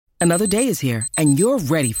Another day is here, and you're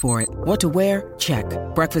ready for it. What to wear? Check.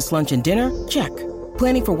 Breakfast, lunch, and dinner? Check.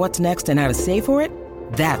 Planning for what's next and how to save for it?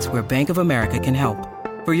 That's where Bank of America can help.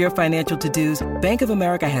 For your financial to-dos, Bank of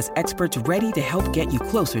America has experts ready to help get you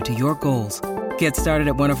closer to your goals. Get started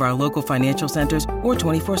at one of our local financial centers or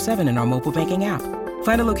 24/7 in our mobile banking app.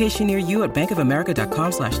 Find a location near you at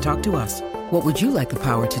bankofamerica.com/talktous. What would you like the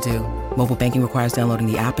power to do? Mobile banking requires downloading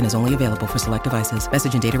the app and is only available for select devices.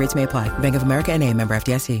 Message and data rates may apply. Bank of America N.A., member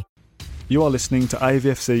FDIC. You are listening to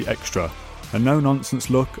AVFC Extra, a no-nonsense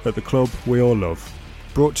look at the club we all love.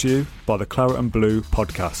 Brought to you by the Claret and Blue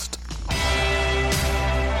podcast.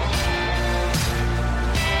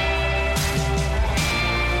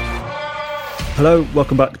 Hello,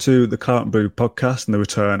 welcome back to the Claret and Blue podcast and the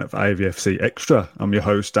return of AVFC Extra. I'm your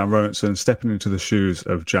host, Dan Rowanson, stepping into the shoes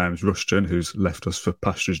of James Rushton, who's left us for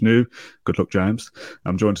pastures new. Good luck, James.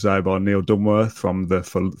 I'm joined today by Neil Dunworth from the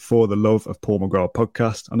For the Love of Paul McGrath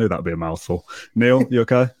podcast. I knew that'd be a mouthful. Neil, you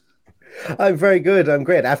okay? I'm very good. I'm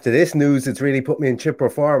great. After this news, it's really put me in chipper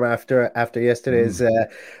form after yesterday's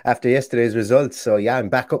results. So yeah, I'm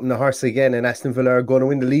back up in the horse again, and Aston Villa are going to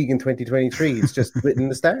win the league in 2023. It's just written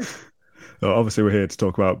the start. Well, obviously, we're here to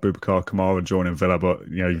talk about Boubacar Kamara joining Villa, but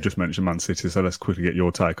you've just mentioned Man City, so let's quickly get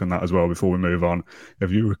your take on that as well before we move on.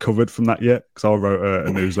 Have you recovered from that yet? Because I wrote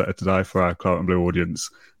a newsletter today for our Claret and Blue audience,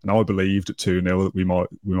 and I believed at 2-0 that we might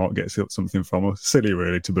get something from us. Silly,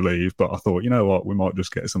 really, to believe, but I thought, you know what, we might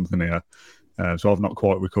just get something here. So I've not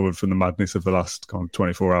quite recovered from the madness of the last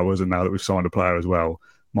 24 hours, and now that we've signed a player as well,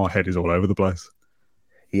 my head is all over the place.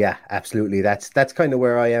 Yeah, absolutely. That's kind of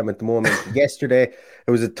where I am at the moment. Yesterday,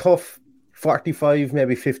 it was a tough 45,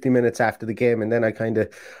 maybe 50 minutes after the game, and then I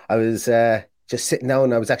was just sitting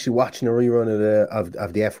down. I was actually watching a rerun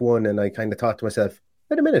of the F1, and I kind of thought to myself,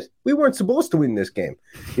 wait a minute, we weren't supposed to win this game,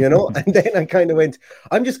 And then I kind of went,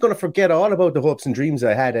 I'm just going to forget all about the hopes and dreams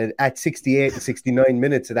I had at 68 and 69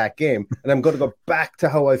 minutes of that game, and I'm going to go back to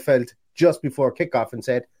how I felt just before kickoff and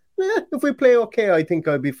said, if we play okay, I think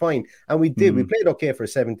I'll be fine. And we did. We played okay for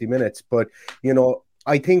 70 minutes, but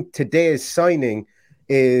I think today's signing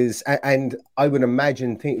is, and I would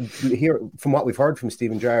imagine here from what we've heard from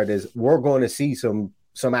Steven Gerrard, is we're going to see some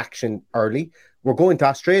action early. We're going to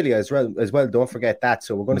Australia as well. Don't forget that.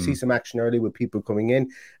 So we're going to see some action early with people coming in.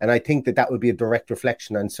 And I think that would be a direct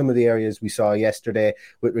reflection on some of the areas we saw yesterday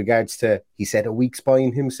with regards to, he said, a weak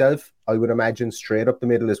spine himself. I would imagine straight up the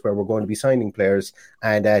middle is where we're going to be signing players.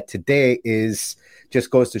 And today just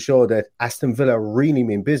goes to show that Aston Villa really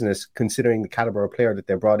mean business, considering the caliber of player that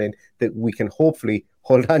they brought in, that we can hopefully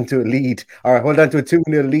hold on to a lead, or hold on to a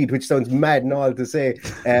 2-0 lead, which sounds mad and all to say,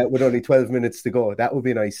 with only 12 minutes to go. That would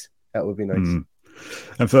be nice.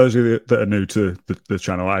 And for those of you that are new to the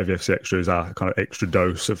channel, AVFC Extra is our kind of extra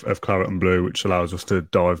dose of Claret and Blue, which allows us to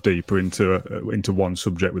dive deeper into one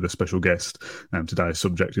subject with a special guest. Today's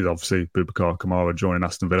subject is obviously Boubacar Kamara joining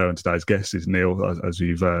Aston Villa, and today's guest is Neil, as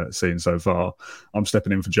you've seen so far. I'm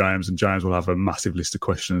stepping in for James, and James will have a massive list of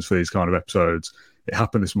questions for these kind of episodes. It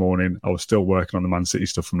happened this morning. I was still working on the Man City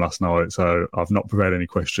stuff from last night, so I've not prepared any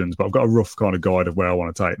questions, but I've got a rough kind of guide of where I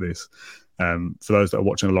want to take this. For those that are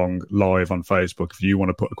watching along live on Facebook, if you want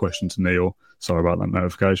to put a question to Neil, sorry about that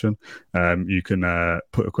notification, you can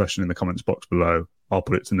put a question in the comments box below. I'll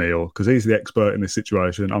put it to Neil because he's the expert in this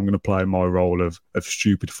situation. I'm going to play my role of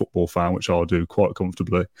stupid football fan, which I'll do quite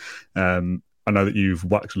comfortably. I know that you've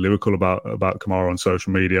waxed lyrical about Kamara on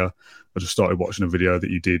social media. I just started watching a video that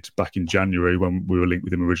you did back in January when we were linked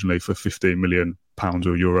with him originally for £15 million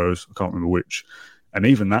or euros. I can't remember which. And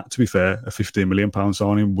even that, to be fair, a £15 million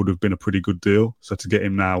signing would have been a pretty good deal. So to get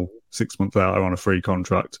him now 6 months out on a free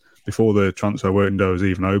contract before the transfer window has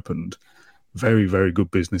even opened, very, very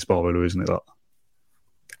good business by Villa, isn't it? That?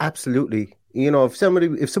 Absolutely. If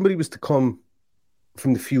somebody was to come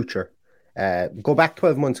from the future, go back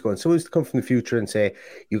 12 months ago, and someone was to come from the future and say,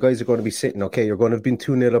 you guys are going to be sitting, okay, you're going to have been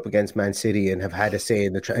 2-0 up against Man City and have had a say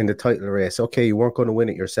in the title race. Okay, you weren't going to win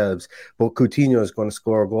it yourselves, but Coutinho is going to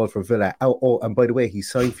score a goal for Villa. Oh, and by the way, he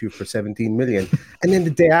signed for you for 17 million. And then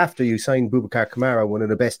the day after, you signed Boubacar Kamara, one of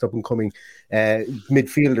the best up-and-coming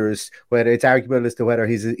midfielders, whether it's arguable as to whether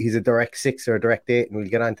he's a direct 6 or a direct 8, and we'll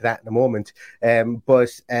get onto that in a moment.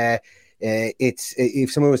 It's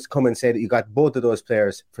if someone was to come and say that you got both of those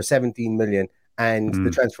players for 17 million and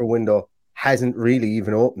the transfer window hasn't really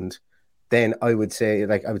even opened, then I would say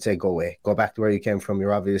go away, go back to where you came from.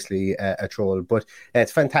 You're obviously a troll, but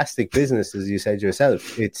it's fantastic business, as you said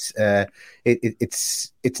yourself. It's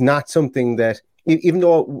not something that, even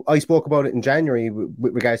though I spoke about it in January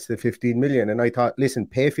with regards to the 15 million, and I thought, listen,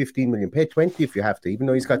 pay 15 million, pay 20 if you have to, even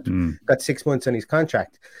though he's got 6 months on his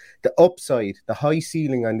contract. The upside, the high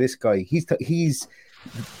ceiling on this guy, he's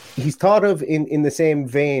he's thought of in the same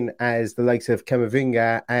vein as the likes of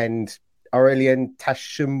Camavinga and Aurelien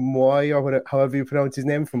Tchouameni, or whatever, however you pronounce his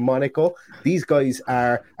name, from Monaco. These guys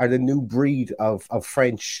are the new breed of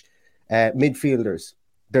French midfielders.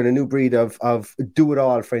 They're the new breed of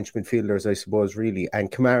do-it-all French midfielders, I suppose, really. And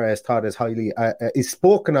Kamara is thought as highly, is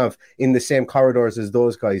spoken of in the same corridors as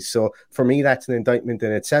those guys. So for me, that's an indictment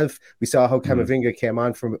in itself. We saw how Camavinga came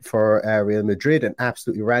on for Real Madrid and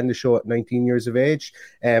absolutely ran the show at 19 years of age.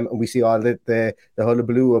 And we see all the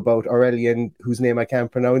hullabaloo about Aurelien, whose name I can't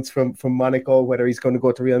pronounce, from Monaco, whether he's going to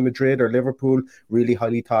go to Real Madrid or Liverpool. Really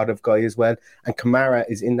highly thought of guy as well. And Kamara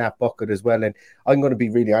is in that bucket as well. And I'm going to be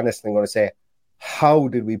really honest, and I'm going to say, how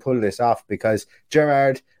did we pull this off? Because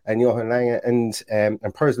Gerrard and Johan Lange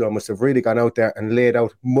and Purslow must have really gone out there and laid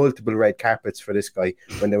out multiple red carpets for this guy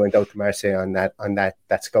when they went out to Marseille on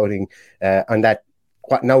that scouting, on that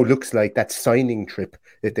what now looks like that signing trip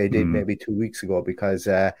that they did maybe 2 weeks ago. Because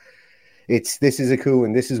this is a coup,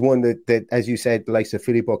 and this is one that as you said, the likes of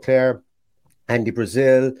Philippe Auclair, Andy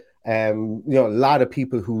Brazil, a lot of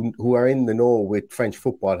people who are in the know with French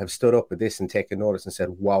football have stood up at this and taken notice and said,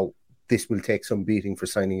 wow, this will take some beating for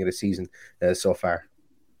signing of the season so far.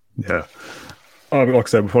 Yeah. Like I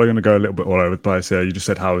said, we're probably going to go a little bit all over the place here. You just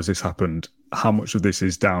said, how has this happened? How much of this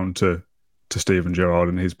is down to Steven Gerrard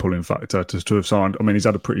and his pulling factor to have signed? I mean, he's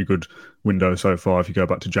had a pretty good window so far. If you go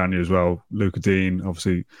back to January as well, Luca Dean,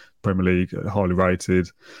 obviously Premier League, highly rated,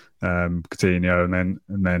 Coutinho, and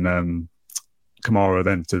then Kamara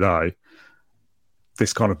then today.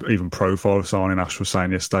 This kind of even profile of signing, Ash was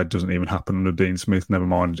saying yesterday, doesn't even happen under Dean Smith, never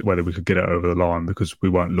mind whether we could get it over the line, because we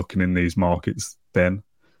weren't looking in these markets then.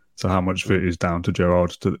 So how much of it is down to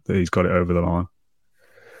Gerrard that he's got it over the line?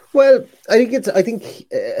 Well, I think,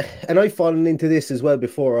 and I've fallen into this as well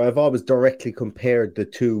before. I've always directly compared the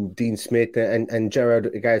two, Dean Smith and Gerrard,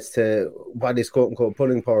 with regards to what is quote unquote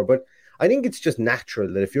pulling power. But I think it's just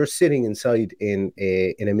natural that if you're sitting inside in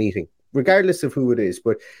a meeting, regardless of who it is,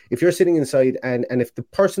 but if you're sitting inside and if the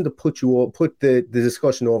person to put the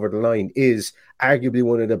discussion over the line is arguably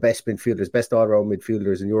one of the best midfielders, best all-round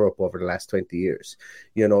midfielders in Europe over the last 20 years,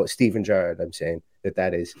 Steven Gerrard, I'm saying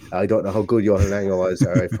that is. I don't know how good Johan Lange was,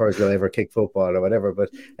 or if Purslow ever kicked football or whatever, but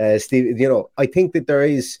Steve, I think that there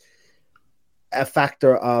is a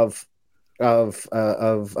factor of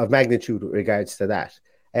magnitude with regards to that.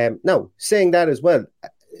 Now, saying that as well,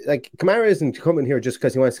 like, Kamara isn't coming here just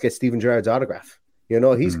because he wants to get Steven Gerrard's autograph.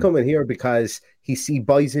 He's coming here because he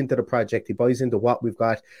buys into the project. He buys into what we've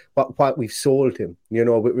got, what we've sold him,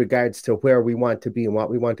 with regards to where we want to be and what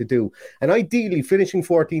we want to do. And ideally, finishing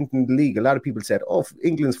 14th in the league, a lot of people said,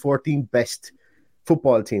 England's 14th best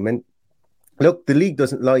football team. And look, the league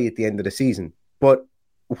doesn't lie at the end of the season. But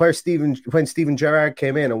when Steven Gerrard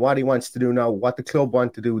came in and what he wants to do now, what the club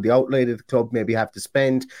want to do, the outlay that the club maybe have to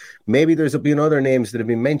spend, maybe there's been other names that have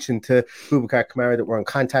been mentioned to Boubacar Kamara that we're in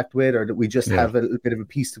contact with, or that we just have a little bit of a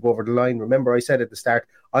piece to go over the line. Remember, I said at the start,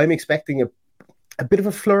 I'm expecting a bit of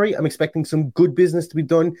a flurry. I'm expecting some good business to be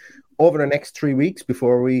done over the next 3 weeks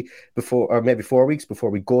or maybe 4 weeks before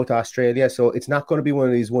we go to Australia. So it's not going to be one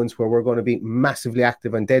of these ones where we're going to be massively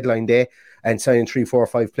active on deadline day and signing 3, 4, or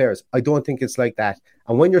 5 players. I don't think it's like that.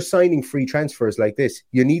 And when you're signing free transfers like this,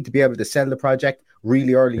 you need to be able to sell the project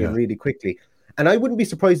really early and really quickly. And I wouldn't be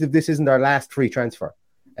surprised if this isn't our last free transfer.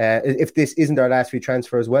 If this isn't our last free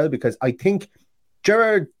transfer as well, because I think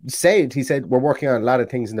Gerrard said, we're working on a lot of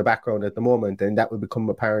things in the background at the moment, and that will become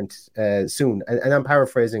apparent soon. And I'm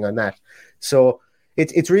paraphrasing on that. So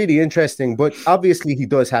it's really interesting, but obviously he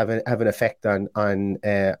does have an effect on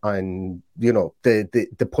the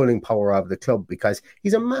pulling power of the club, because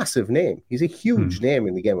he's a massive name. He's a huge name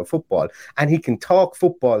in the game of football, and he can talk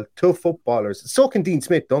football to footballers. So can Dean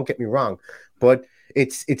Smith, don't get me wrong, but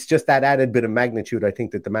it's just that added bit of magnitude I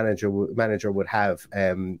think that the manager would have,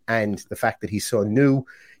 and the fact that he's so new.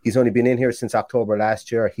 He's only been in here since October last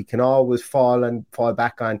year. He can always fall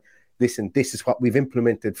back on, listen, this is what we've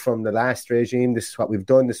implemented from the last regime. This is what we've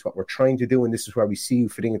done. This is what we're trying to do. And this is where we see you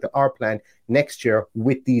fitting into our plan next year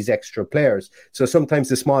with these extra players. So sometimes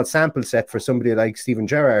the small sample set for somebody like Steven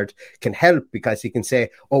Gerrard can help, because he can say,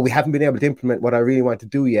 we haven't been able to implement what I really want to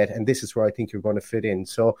do yet, and this is where I think you're going to fit in.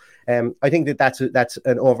 So I think that's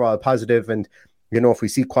an overall positive. And if we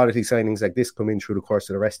see quality signings like this come in through the course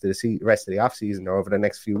of the rest of the off season or over the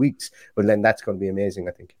next few weeks, well, then that's going to be amazing,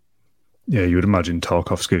 I think. Yeah, you would imagine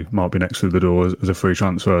Tarkowski might be next to the door as a free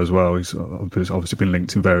transfer as well. He's obviously been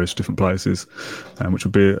linked in various different places, which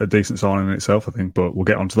would be a decent signing in itself, I think. But we'll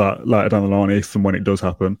get onto that later down the line if and when it does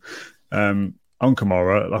happen. On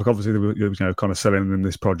Kamara, like, obviously, kind of selling in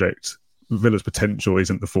this project Villa's potential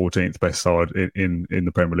isn't the 14th best side in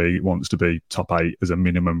the Premier League. It wants to be top 8 as a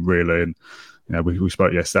minimum, really. And we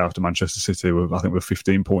spoke yesterday after Manchester City. I think we're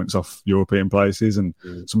 15 points off European places, and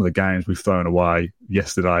some of the games we've thrown away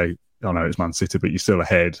yesterday. I know it's Man City, but you're still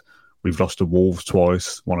ahead. We've lost to Wolves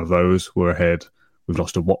twice. One of those we're ahead. We've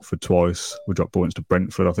lost to Watford twice. We dropped points to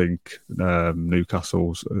Brentford, I think.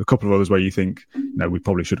 Newcastle's a couple of others where you think, we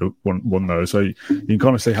probably should have won those. So you can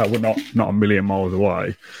kind of see how we're not a million miles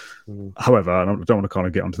away. However, I don't want to kind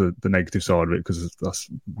of get onto the negative side of it, because that's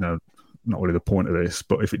not really the point of this.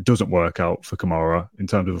 But if it doesn't work out for Kamara in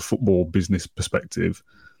terms of a football business perspective,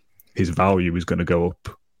 his value is going to go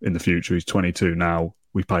up in the future. He's 22 now.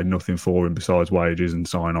 We paid nothing for him besides wages and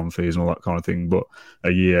sign-on fees and all that kind of thing. But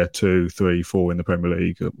a year, 2, 3, 4 in the Premier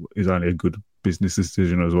League is only a good business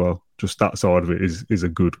decision as well. Just that side of it is a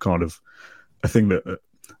good kind of a thing that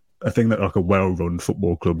like a well-run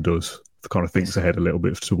football club does. Kind of thinks ahead a little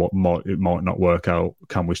bit to what it might not work out.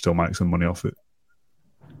 Can we still make some money off it?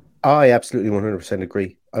 I absolutely 100%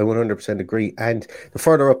 agree. I 100% agree. And the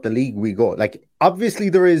further up the league we go, like, obviously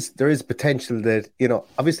there is potential that,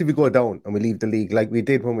 obviously we go down and we leave the league like we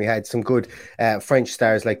did when we had some good French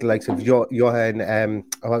stars like the likes of Johan,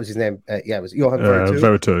 what was his name? It was Johan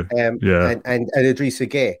Veretout. And Idrissa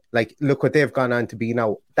Gueye. Like, look what they've gone on to be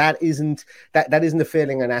now. That isn't a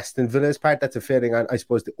failing on Aston Villa's part. That's a failing on, I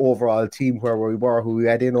suppose, the overall team where we were, who we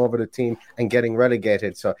had in over the team and getting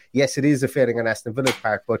relegated. So yes, it is a failing on Aston Villa's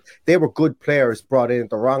part, but they were good players brought in at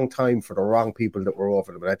the wrong time for the wrong people that were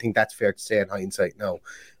over them. And I think that's fair to say in hindsight now.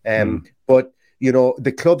 But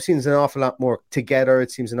the club seems an awful lot more together.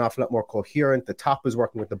 It seems an awful lot more coherent. The top is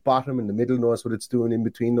working with the bottom, and the middle knows what it's doing in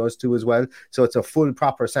between those two as well. So it's a full,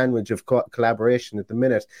 proper sandwich of collaboration at the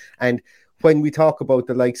minute. And when we talk about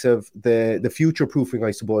the likes of the future-proofing,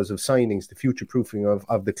 I suppose, of signings, the future-proofing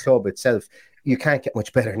of the club itself, you can't get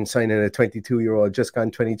much better than signing a 22-year-old, just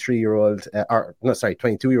gone 23-year-old,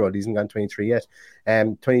 22-year-old, he hasn't gone 23 yet,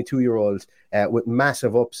 22-year-old with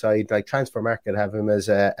massive upside. Like, Transfer Market have him as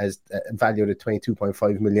valued at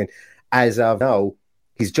 22.5 million. As of now,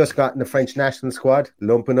 he's just gotten the French national squad.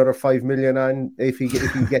 Lump another 5 million on if he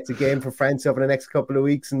gets a game for France over the next couple of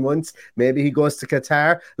weeks and months. Maybe he goes to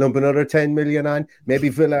Qatar. Lump another 10 million on. Maybe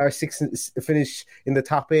Villa are finish in the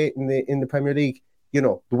top 8 in the Premier League.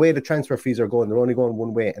 The way the transfer fees are going, they're only going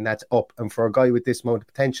one way, and that's up. And for a guy with this amount of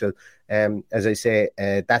potential, as I say,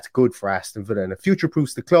 that's good for Aston Villa, and it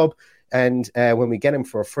future-proofs the club. And when we get him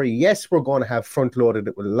for free, yes, we're going to have front-loaded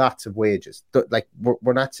it with lots of wages. Like,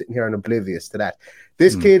 we're not sitting here and oblivious to that.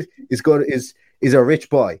 This kid is a rich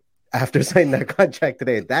boy after signing that contract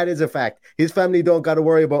today. That is a fact. His family don't got to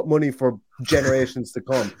worry about money for generations to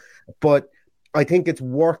come. But I think it's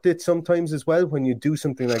worth it sometimes as well when you do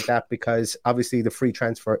something like that, because obviously the free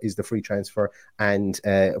transfer is the free transfer, and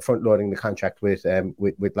front loading the contract with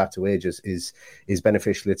lots of wages is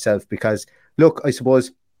beneficial itself. Because look, I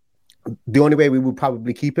suppose the only way we would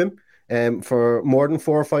probably keep him for more than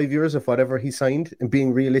 4 or 5 years of whatever he signed, and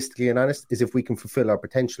being realistically and honest, is if we can fulfill our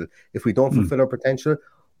potential. If we don't fulfill our potential,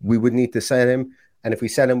 we would need to sell him. And if we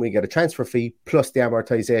sell him, we get a transfer fee plus the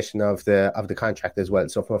amortization of the contract as well.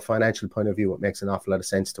 So from a financial point of view, it makes an awful lot of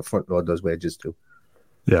sense to front load those wages too.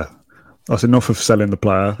 Yeah. That's enough of selling the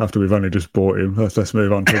player after we've only just bought him. Let's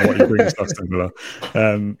move on to what he brings to Aston Villa.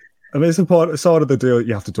 It's a side of the deal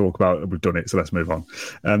you have to talk about. We've done it, so let's move on.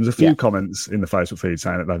 There's a few comments in the Facebook feed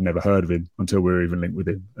saying that they've never heard of him until we were even linked with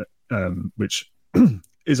him, which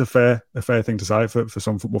is a fair thing to say for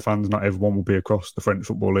some football fans. Not everyone will be across the French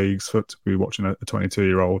football leagues to be watching a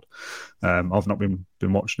 22-year-old. I've not been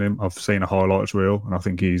watching him. I've seen a highlights reel, and I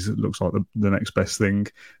think looks like the next best thing,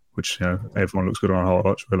 which everyone looks good on a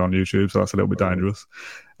highlights reel on YouTube, so that's a little bit dangerous.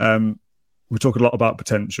 We talk a lot about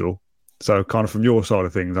potential. So kind of from your side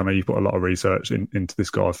of things, I know you put a lot of research into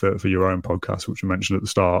this guy for your own podcast, which you mentioned at the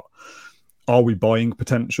start. Are we buying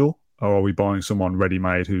potential? Or are we buying someone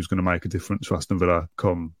ready-made who's going to make a difference for Aston Villa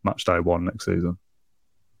come match day 1 next season?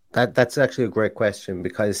 That's actually a great question,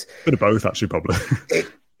 because a bit of both, actually, probably.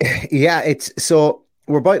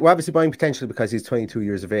 We're obviously buying potential because he's 22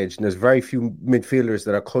 years of age, and there's very few midfielders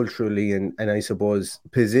that are culturally and I suppose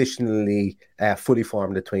positionally fully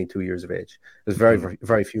formed at 22 years of age. There's very, very,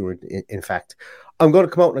 very few, in fact. I'm going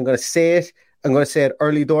to come out and I'm going to say it. I'm going to say it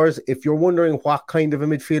early doors. If you're wondering what kind of a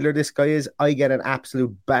midfielder this guy is, I get an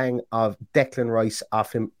absolute bang of Declan Rice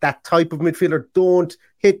off him. That type of midfielder, don't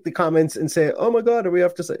hit the comments and say, oh my God, are we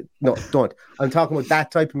off to say? No, don't. I'm talking about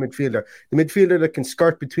that type of midfielder. The midfielder that can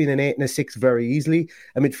skirt between an 8 and a 6 very easily.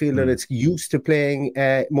 A midfielder that's used to playing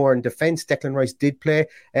more in defence. Declan Rice did play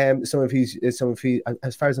some of his, as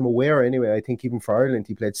far as I'm aware anyway, I think even for Ireland,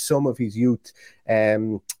 he played some of his youth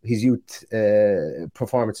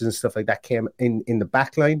performances and stuff like that came in the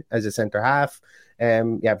back line as a centre half.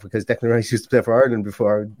 Because Declan Rice used to play for Ireland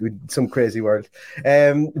before, with some crazy world.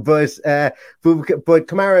 But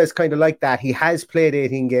Kamara is kind of like that. He has played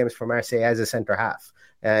 18 games for Marseille as a centre half,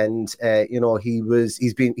 and he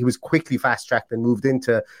was quickly fast tracked and moved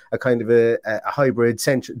into a kind of a hybrid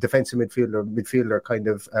defensive midfielder kind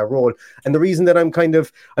of role. And the reason that I'm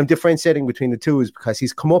differentiating between the two is because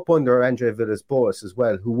he's come up under Andre Villas-Boas as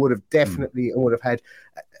well, who would have definitely would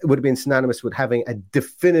have been synonymous with having a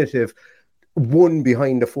definitive one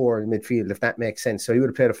behind the four in midfield, if that makes sense. So he would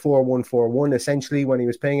have played a 4-1-4-1 essentially when he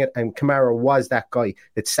was playing it, and Kamara was that guy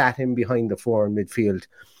that sat him behind the four in midfield.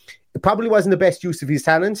 It probably wasn't the best use of his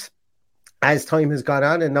talents as time has gone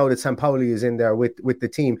on, and now that Sampaoli is in there with the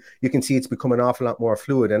team, you can see it's become an awful lot more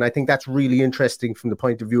fluid, and I think that's really interesting from the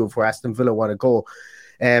point of view of where Aston Villa want to go.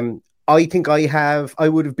 I think I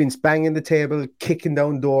would have been banging the table, kicking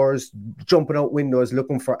down doors, jumping out windows,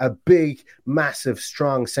 looking for a big, massive,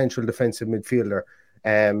 strong central defensive midfielder,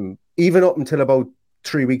 even up until about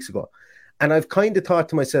 3 weeks ago. And I've kind of thought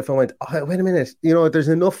to myself, I went, oh, wait a minute, there's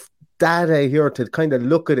enough data here to kind of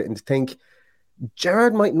look at it and to think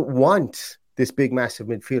Gerrard mightn't want this big, massive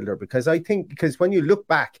midfielder, because when you look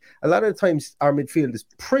back, a lot of the times our midfield is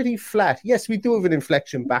pretty flat. Yes, we do have an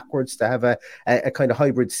inflection backwards to have a kind of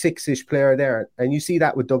hybrid 6-ish player there, and you see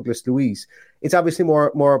that with Douglas Luiz. It's obviously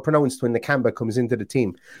more pronounced when Nakamba comes into the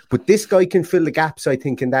team, but this guy can fill the gaps, I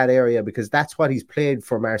think, in that area, because that's what he's played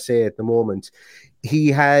for Marseille at the moment. He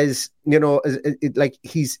has, he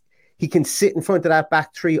can sit in front of that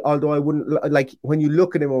back three, although I wouldn't like when you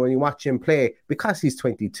look at him or when you watch him play, because he's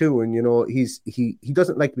 22 and he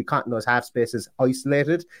doesn't like to be caught in those half spaces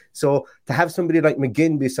isolated. So to have somebody like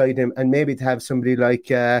McGinn beside him, and maybe to have somebody like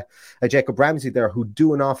a Jacob Ramsey there who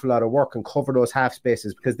do an awful lot of work and cover those half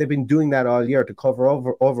spaces, because they've been doing that all year to cover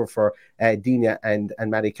over for Digne and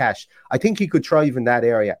Matty Cash. I think he could thrive in that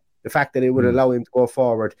area. The fact that it would allow him to go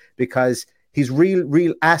forward, because his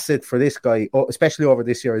real asset for this guy, especially over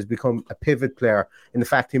this year, has become a pivot player in the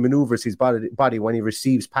fact he maneuvers his body when he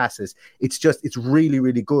receives passes. It's really,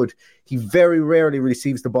 really good. He very rarely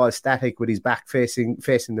receives the ball static with his back facing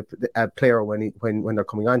the player when they're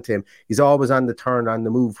coming onto him. He's always on the turn, on the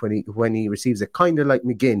move when he receives it, kind of like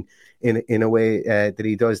McGinn in a way that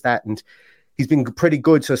he does that. And he's been pretty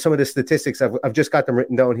good. So some of the statistics, I've just got them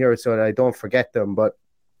written down here so that I don't forget them, but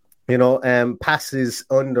passes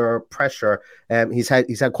under pressure. He's had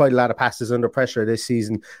quite a lot of passes under pressure this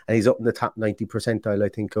season, and he's up in the top 90 percentile, I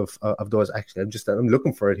think, of those. Actually, I'm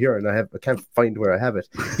looking for it here, and I can't find where I have it.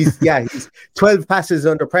 He's 12 passes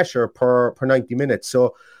under pressure per 90 minutes.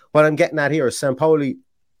 So what I'm getting at here is Sampaoli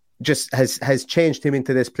just has changed him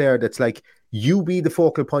into this player that's like, you be the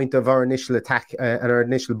focal point of our initial attack and our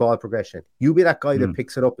initial ball progression. You be that guy that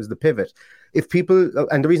picks it up as the pivot. If people,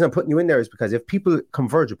 and the reason I'm putting you in there is because if people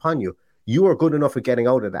converge upon you, you are good enough at getting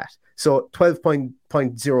out of that. So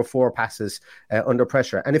 12.04 passes under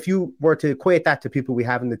pressure. And if you were to equate that to people we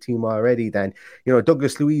have in the team already, then,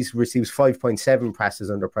 Douglas Luiz receives 5.7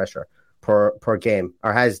 passes under pressure per game,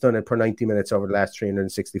 or has done it per 90 minutes over the last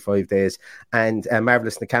 365 days. And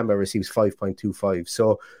Marvelous Nakamba receives 5.25.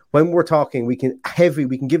 So when we're talking, we can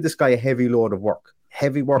give this guy a heavy load of work.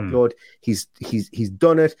 Heavy workload. He's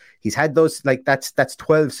done it. He's had those, that's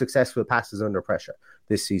 12 successful passes under pressure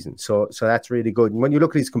this season. So that's really good. And when you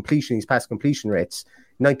look at his pass completion rates,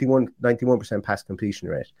 91% pass completion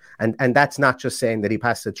rate. And that's not just saying that he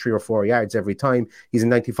passes at 3 or 4 yards every time. He's a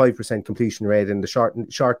 95% completion rate in the short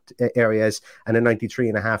areas and a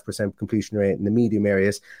 93.5% completion rate in the medium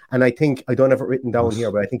areas. And I think, I don't have it written down here,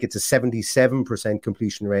 but I think it's a 77%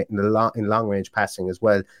 completion rate in long range passing as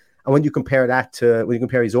well. And when you compare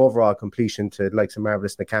his overall completion to like some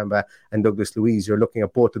Marvelous Nakamba and Douglas Luiz, you're looking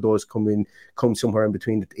at both of those come somewhere in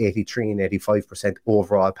between the 83 and 85%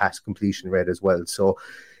 overall pass completion rate as well. So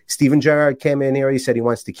Steven Gerrard came in here, he said he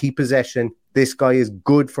wants to keep possession. This guy is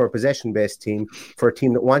good for a possession-based team, for a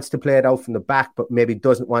team that wants to play it out from the back, but maybe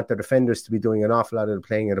doesn't want their defenders to be doing an awful lot of the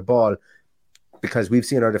playing of the ball, because we've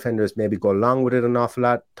seen our defenders maybe go along with it an awful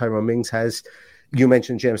lot. Tyrone Mings has. You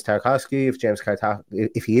mentioned James Tarkowski.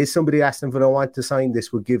 If he is somebody Aston Villa want to sign,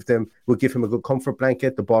 this will give him a good comfort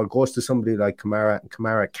blanket. The ball goes to somebody like Kamara, and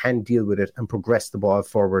Kamara can deal with it and progress the ball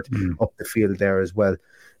forward up the field there as well.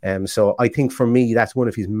 So I think for me, that's one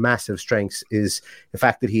of his massive strengths, is the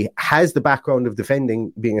fact that he has the background of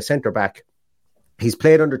defending, being a centre back. He's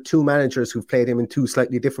played under two managers who've played him in two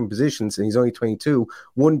slightly different positions, and he's only 22.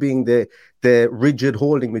 One being the rigid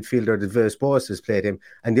holding midfielder that Villas-Boas has played him,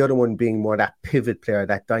 and the other one being more that pivot player,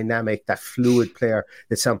 that dynamic, that fluid player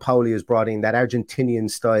that Sampaoli has brought in, that Argentinian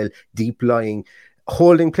style, deep-lying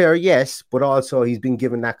holding player, yes, but also he's been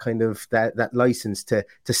given that kind of that license to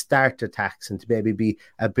start attacks and to maybe be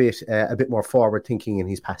a bit more forward-thinking in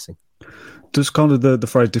his passing. Does kind of the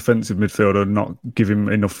phrase defensive midfielder not give him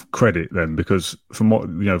enough credit then? Because from what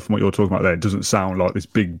you're talking about there, it doesn't sound like this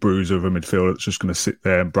big bruiser of a midfielder that's just going to sit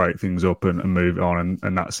there and break things up and move on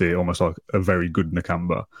and that's it, almost like a very good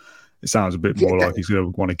Nakamba. It sounds a bit more like he's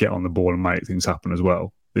going to want to get on the ball and make things happen as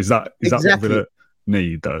well. Is that what Villa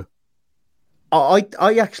need though?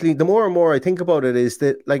 I actually, the more and more I think about it, is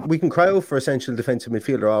that like we can cry out for essential defensive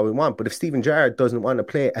midfielder all we want, but if Steven Gerrard doesn't want to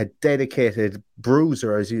play a dedicated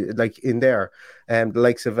bruiser, as you like in there, the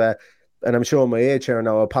likes of and I'm showing my age here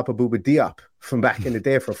now, Papa Bouba Diop from back in the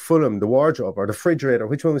day for Fulham, the wardrobe or the refrigerator.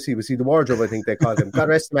 Which one was he? Was he the wardrobe? I think they called him. God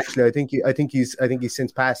rest him. Actually, I think he's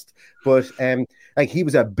since passed. But like he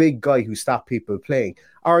was a big guy who stopped people playing,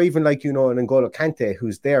 or even like an N'Golo Kante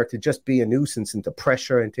who's there to just be a nuisance and to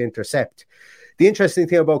pressure and to intercept. The interesting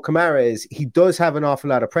thing about Kamara is he does have an awful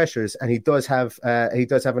lot of pressures, and he does have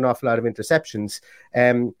an awful lot of interceptions.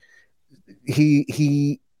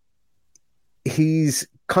 He's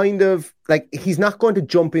kind of like, he's not going to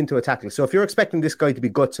jump into a tackle. So if you're expecting this guy to be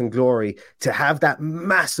guts and glory, to have that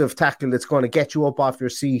massive tackle that's going to get you up off your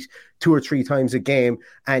seat 2 or 3 times a game,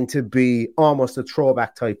 and to be almost a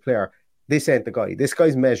throwback type player, this ain't the guy. This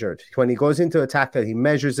guy's measured. When he goes into a tackle, he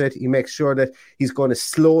measures it. He makes sure that he's going to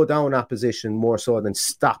slow down opposition more so than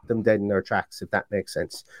stop them dead in their tracks, if that makes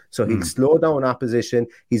sense. So he'll slow down opposition.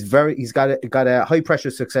 He's got a high pressure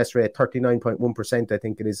success rate, 39.1%. I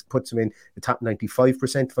think it is, puts him in the top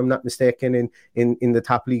 95%, if I'm not mistaken, in the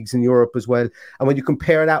top leagues in Europe as well. And when you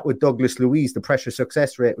compare that with Douglas Luiz, the pressure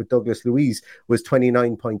success rate with Douglas Luiz was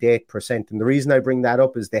 29.8%. And the reason I bring that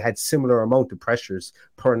up is they had similar amount of pressures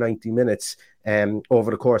per 90 minutes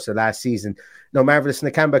over the course of last season. Now, Marvelous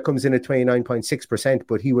Nakamba comes in at 29.6%,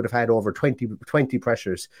 but he would have had over 20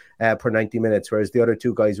 pressures per 90 minutes, whereas the other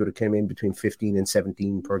two guys would have come in between 15 and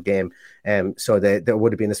 17 per game. So there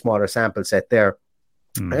would have been a smaller sample set there.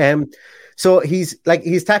 So his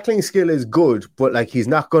tackling skill is good, but like he's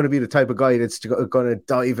not going to be the type of guy that's going to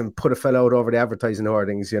dive and put a fellow out over the advertising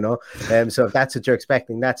hoardings, So if that's what you're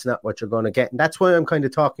expecting, that's not what you're going to get. And that's why I'm kind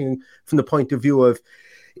of talking from the point of view of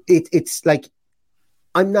it's like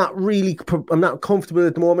I'm not comfortable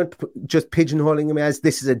at the moment just pigeonholing him as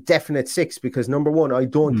this is a definite 6, because number one, I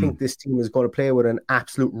don't think this team is going to play with an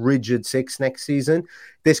absolute rigid 6 next season.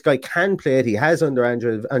 This guy can play it. He has under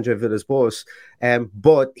Andre Villas-Boas,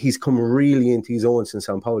 but he's come really into his own since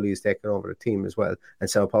Sampaoli has taken over the team as well. And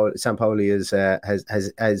Sampaoli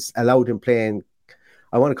has allowed him playing,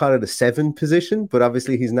 I want to call it a 7 position, but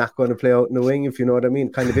obviously he's not going to play out in the wing, if you know what I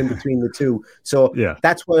mean, kind of in between the two. So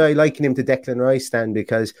That's why I liken him to Declan Rice, Stan,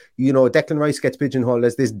 because, Declan Rice gets pigeonholed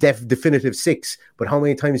as this definitive 6, but how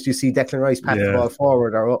many times do you see Declan Rice pass the ball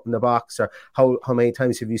forward or up in the box, or how many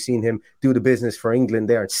times have you seen him do the business for England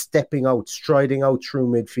there and striding out through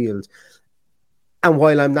midfield? And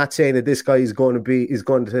while I'm not saying that this guy is going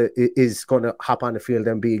to hop on the field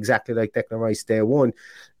and be exactly like Declan Rice day one,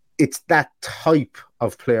 it's that type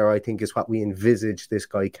of player, I think, is what we envisage this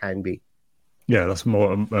guy can be. Yeah, that's a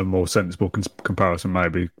more sensible comparison,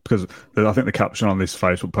 maybe, because I think the caption on this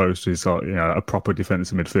Facebook post is like, a proper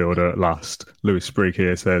defensive midfielder at last. Lewis Sprigg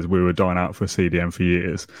here says we were dying out for a CDM for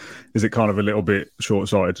years. Is it kind of a little bit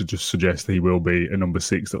short-sighted to just suggest that he will be a number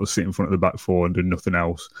 6 that will sit in front of the back four and do nothing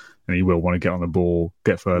else, and he will want to get on the ball,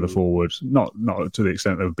 get further forward, not to the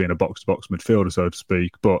extent of being a box-to-box midfielder, so to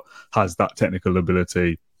speak, but has that technical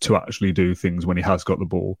ability to actually do things when he has got the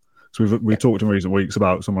ball. So we've talked in recent weeks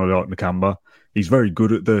about someone like Nakamba. He's very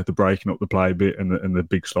good at the breaking up the play bit and the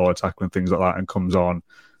big slide tackle and things like that, and comes on.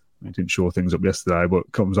 He didn't shore things up yesterday,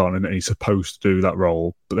 but comes on and he's supposed to do that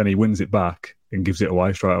role, but then he wins it back and gives it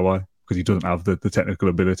away straight away because he doesn't have the technical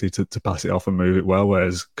ability to pass it off and move it well,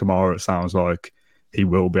 whereas Kamara, it sounds like he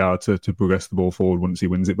will be able to progress the ball forward once he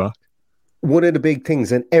wins it back. One of the big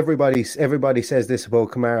things, and everybody says this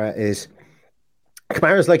about Kamara, is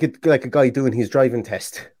Kamara's like a guy doing his driving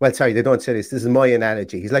test. Well, sorry, they don't say this. This is my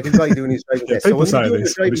analogy. He's like a guy doing his driving test. So when you're doing your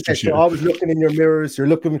driving test, you're always looking in your mirrors. You're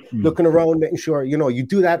looking around, making sure, you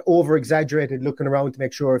do that over-exaggerated, looking around to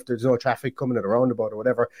make sure if there's no traffic coming at a roundabout or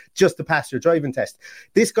whatever, just to pass your driving test.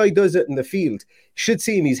 This guy does it in the field. You should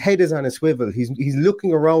see him. His head is on a swivel. He's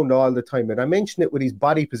looking around all the time. And I mentioned it with his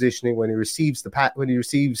body positioning when he receives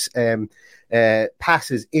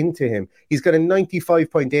passes into him. He's got a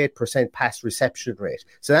 95.8% pass reception rate.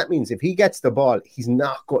 So that means if he gets the ball, he's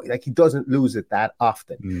not going, like, he doesn't lose it that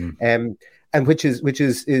often. And which is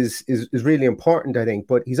really important, I think.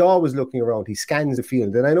 But he's always looking around. He scans the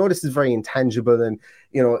field. And I know this is very intangible and,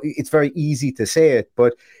 it's very easy to say it,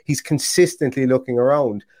 but he's consistently looking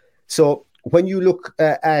around. So when you look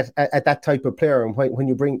at that type of player, and when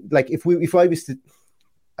you bring, like, if I was to,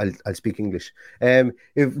 I'll speak English.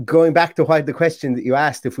 If going back to the question that you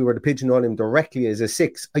asked, if we were to pigeonhole him directly as a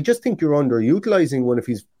 6, I just think you're underutilizing one of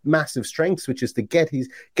his massive strengths, which is to get his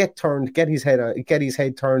head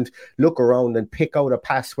turned, look around and pick out a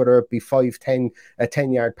pass, whether it be 5-10, a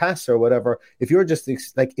 10-yard pass or whatever. If you're just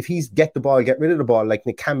like, if he's get the ball, get rid of the ball, like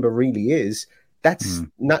Nakamba really is, that's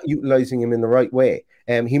not utilizing him in the right way.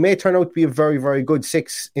 He may turn out to be a very, very good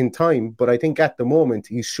 6 in time, but I think at the moment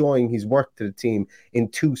he's showing his worth to the team in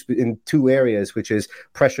two areas, which is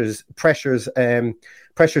pressure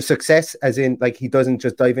success, as in, like, he doesn't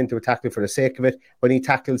just dive into a tackle for the sake of it. When he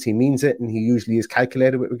tackles, he means it, and he usually is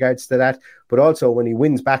calculated with regards to that. But also when he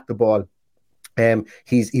wins back the ball,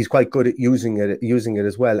 he's quite good at using it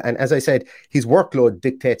as well. And as I said, his workload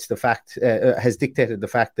has dictated the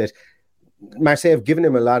fact that Marseille have given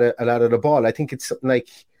him a lot of the ball. I think it's something like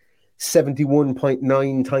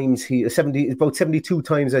 71.9 times about 72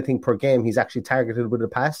 times, I think, per game he's actually targeted with a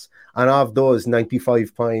pass. And of those,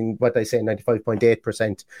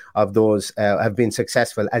 95.8% of those have been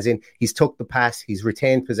successful, as in he's took the pass, he's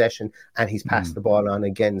retained possession, and he's passed the ball on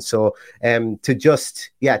again. So to just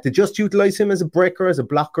utilize him as a breaker, as a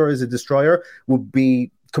blocker, as a destroyer would be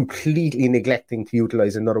completely neglecting to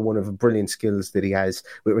utilize another one of the brilliant skills that he has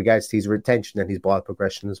with regards to his retention and his ball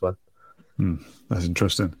progression as well. That's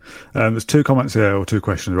interesting. There's two comments here, or two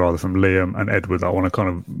questions rather, from Liam and Edward that I want to kind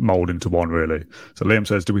of mould into one, really. So Liam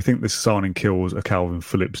says, do we think this signing kills a Calvin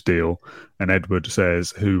Phillips deal? And Edward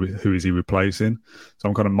says, who is he replacing? So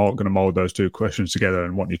I'm kind of going to mould those two questions together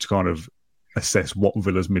and want you to kind of assess what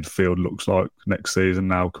Villa's midfield looks like next season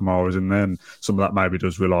now Kamara's in there. And some of that maybe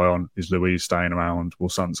does rely on, is Luiz staying around? Will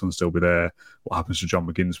Sanson still be there? What happens to John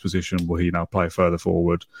McGinn's position? Will he now play further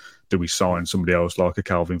forward? Do we sign somebody else like a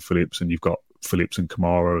Calvin Phillips, and you've got Phillips and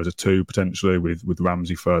Kamara as a 2 potentially, with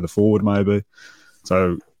Ramsey further forward maybe?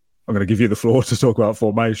 So I'm going to give you the floor to talk about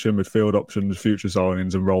formation, midfield options, future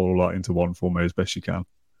signings, and roll all that into one for me as best you can.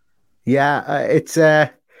 Yeah, it's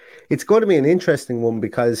going to be an interesting one,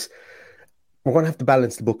 because we're going to have to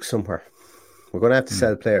balance the books somewhere. We're going to have to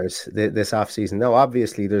sell players this offseason. Now,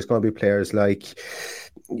 obviously, there's going to be players like,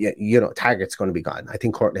 Target's going to be gone. I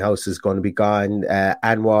think Courtney House is going to be gone.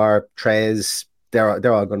 Anwar, Trez, they're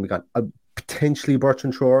all going to be gone. Potentially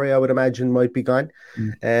Bertrand Traore, I would imagine, might be gone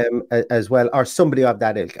as well, or somebody of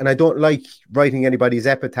that ilk. And I don't like writing anybody's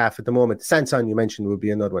epitaph at the moment. Sanson, you mentioned, would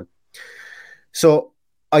be another one. So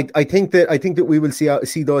I think that we will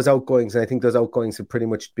see those outgoings, and I think those outgoings have pretty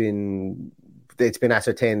much been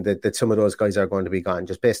ascertained that some of those guys are going to be gone,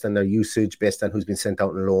 just based on their usage, based on who's been sent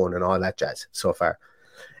out on loan and all that jazz so far.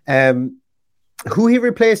 Who he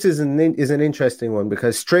replaces is an interesting one,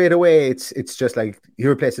 because straight away it's just like he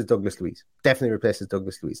replaces Douglas Luiz. Definitely replaces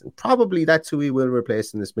Douglas Luiz, and probably that's who he will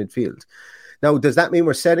replace in this midfield. Now, does that mean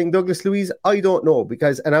we're setting Douglas Luiz? I don't know,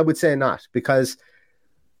 and I would say not, because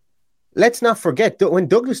let's not forget that when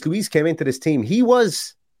Douglas Luiz came into this team, he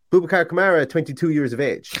was Boubacar Kamara at 22 years of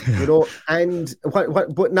age, and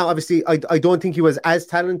but now obviously I don't think he was as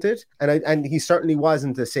talented, and he certainly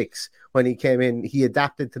wasn't a 6 when he came in. He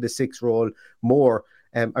adapted to the 6 role more.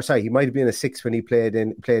 He might have been a 6 when he played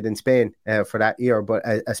in Spain for that year, but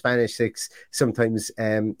a Spanish 6 sometimes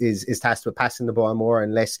is tasked with passing the ball more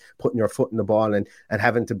and less putting your foot in the ball and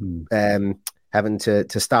having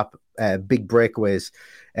to stop big breakaways.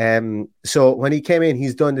 So when he came in,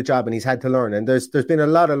 he's done the job and he's had to learn. And there's been a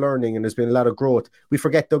lot of learning and there's been a lot of growth. We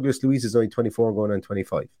forget Douglas Luiz is only 24 going on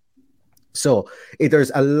 25. So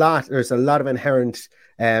there's a lot of inherent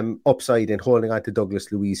upside in holding on to Douglas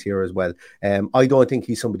Luiz here as well. I don't think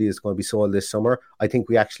he's somebody that's going to be sold this summer. I think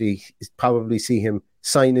we actually probably see him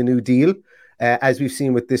sign a new deal. As we've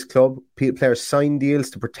seen with this club, players sign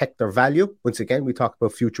deals to protect their value. Once again, we talk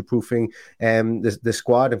about future-proofing the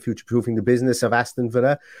squad and future-proofing the business of Aston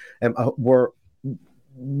Villa. I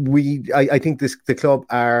think the club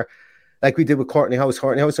are like we did with Courtney House.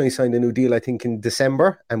 Courtney House only signed a new deal, I think, in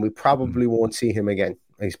December, and we probably won't see him again.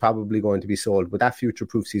 He's probably going to be sold, but that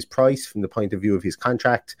future-proofs his price from the point of view of his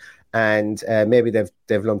contract, and maybe they've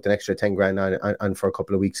lumped an extra 10 grand on for a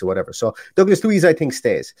couple of weeks or whatever. So Douglas Luiz, I think,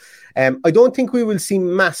 stays. I don't think we will see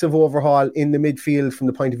massive overhaul in the midfield from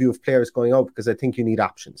the point of view of players going out, because I think you need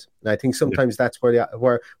options. And I think sometimes that's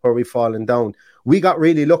where we've fallen down. We got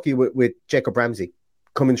really lucky with Jacob Ramsey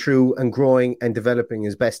coming through and growing and developing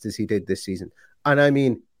as best as he did this season. And I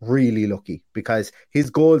mean, really lucky, because his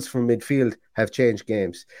goals from midfield have changed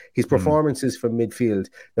games. His performances from midfield,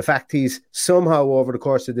 the fact he's somehow over the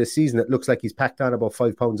course of this season, it looks like he's packed on about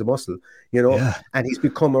 5 pounds of muscle, and he's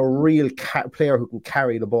become a real player who can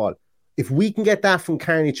carry the ball. If we can get that from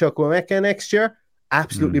Carney Chukwuemeka next year,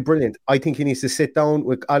 absolutely brilliant. I think he needs to sit down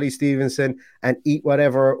with Ollie Stevenson and eat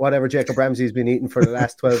whatever Jacob Ramsey's been eating for the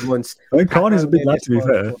last 12 months. I think Carney's a big lad, to be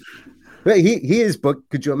fair. Well, he is, but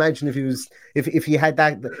could you imagine if he had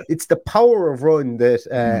that? It's the power of run that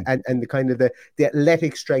and the kind of the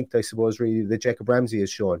athletic strength, I suppose, really, that Jacob Ramsey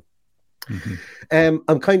has shown.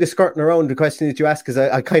 I'm kind of skirting around the question that you asked, because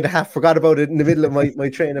I kind of half forgot about it in the middle of my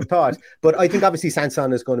train of thought. But I think obviously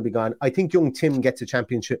Sanson is going to be gone. I think young Tim gets a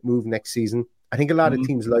championship move next season. I think a lot of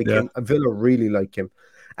teams like him. Villa really like him.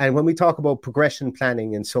 And when we talk about progression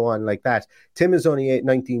planning and so on like that, Tim is only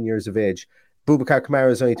 19 years of age. Boubacar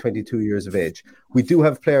Kamara is only 22 years of age. We do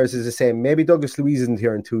have players, as I say, maybe Douglas Luiz isn't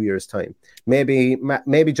here in 2 years' time. Maybe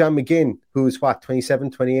John McGinn, who's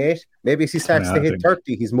 27, 28. Maybe as he starts to hit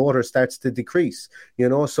 30, his motor starts to decrease.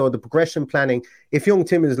 So the progression planning, if young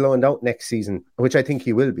Tim is loaned out next season, which I think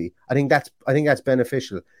he will be, I think that's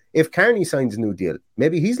beneficial. If Carney signs a new deal,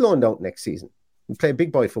 maybe he's loaned out next season and play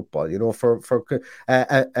big boy football, for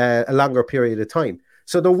a longer period of time.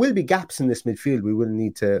 So there will be gaps in this midfield we will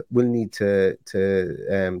need to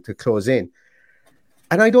close in.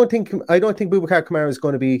 And I don't think Boubacar Kamara is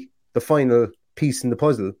going to be the final piece in the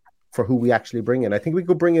puzzle for who we actually bring in. I think we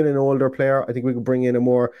could bring in an older player. I think we could bring in a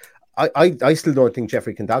more. I still don't think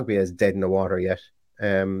Jeffrey Kondogbia is dead in the water yet.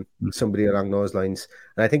 Somebody along those lines,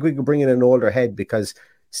 and I think we could bring in an older head, because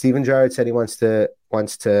Stephen Gerrard said he wants to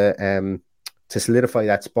solidify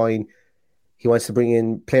that spine. He wants to bring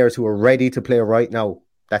in players who are ready to play right now.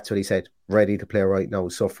 That's what he said, ready to play right now.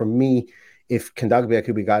 So for me, if Kondogbia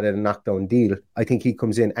could be got at a knockdown deal, I think he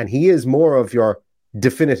comes in, and he is more of your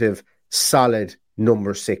definitive, solid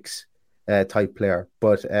number 6 type player.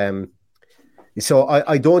 But so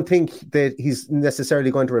I don't think that he's necessarily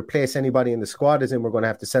going to replace anybody in the squad, as in we're going to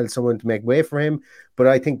have to sell someone to make way for him. But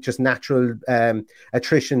I think just natural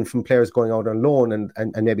attrition from players going out on loan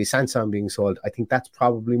and maybe Sanson being sold, I think that's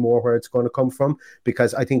probably more where it's going to come from,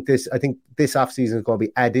 because I think this offseason is going to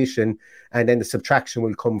be addition, and then the subtraction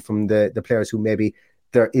will come from the players who maybe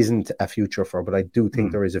there isn't a future for. But I do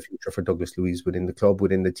think there is a future for Douglas Luiz within the club,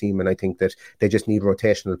 within the team, and I think that they just need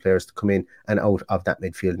rotational players to come in and out of that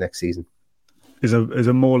midfield next season. Is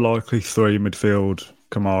a more likely 3 midfield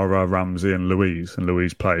Kamara, Ramsey and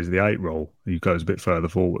Luiz plays the 8 role. He goes a bit further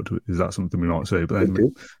forward. Is that something we might see? But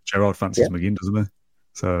then Gerrard fancies McGinn, doesn't he?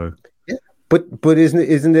 So But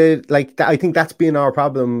isn't it like that? I think that's been our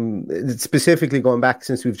problem, specifically going back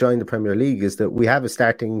since we've joined the Premier League, is that we have a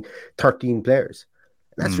starting 13 players.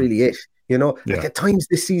 And that's really it. Like at times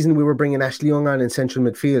this season we were bringing Ashley Young on in central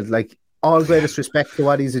midfield, like, all greatest respect to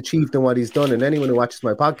what he's achieved and what he's done. And anyone who watches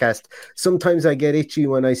my podcast, sometimes I get itchy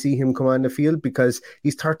when I see him come on the field, because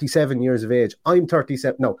he's 37 years of age. I'm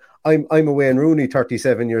 37. No, I'm a Wayne Rooney,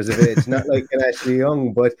 37 years of age, not like an Ashley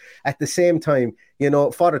Young. But at the same time,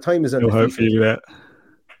 Father Time is undefeated. No hope for you yet.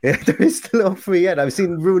 Yeah, there is still hope for you yet. I've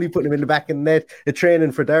seen Rooney putting him in the back of the net,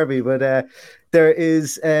 training for Derby. But there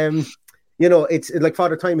is... it's like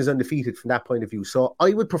Father Time is undefeated from that point of view. So I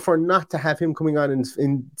would prefer not to have him coming on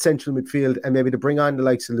in central midfield, and maybe to bring on the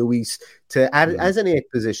likes of Luiz to add as an 8th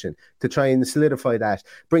position to try and solidify that.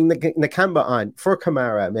 Bring Nakamba on for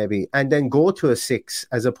Kamara maybe, and then go to a 6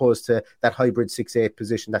 as opposed to that hybrid 6-8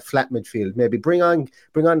 position, that flat midfield. Maybe bring on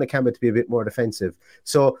Nakamba to be a bit more defensive.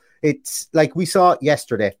 So it's like we saw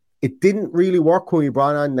yesterday. It didn't really work when we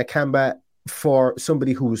brought on Nakamba for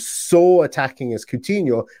somebody who's so attacking as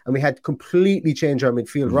Coutinho, and we had to completely change our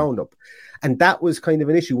midfield roundup. And that was kind of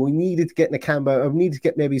an issue. We needed to get Nakamba, or we needed to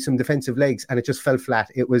get maybe some defensive legs, and it just fell flat.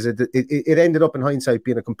 It ended up in hindsight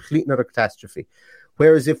being a complete another catastrophe.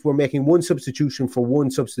 Whereas if we're making one substitution for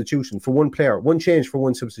one player, one change for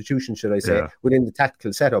one substitution, should I say, within the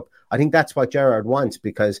tactical setup, I think that's what Gerrard wants,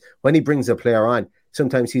 because when he brings a player on,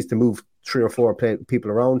 sometimes he's to move 3 or 4 people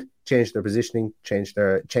around, change their positioning, change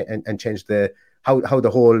the how the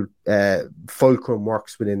whole fulcrum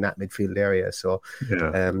works within that midfield area. So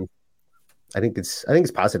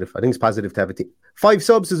it's positive. I think it's positive to have a team. 5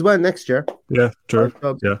 subs as well next year. Yeah, true.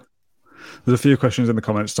 Yeah. There's a few questions in the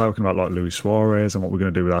comments talking about like Luis Suarez and what we're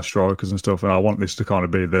going to do with our strikers and stuff. And I want this to kind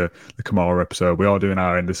of be the Kamara episode. We are doing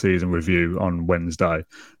our end of season review on Wednesday,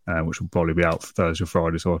 which will probably be out for Thursday or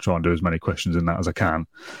Friday. So I'll try and do as many questions in that as I can.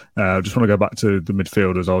 I just want to go back to the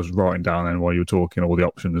midfielders. I was writing down then while you were talking all the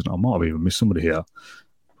options. I might have even missed somebody here.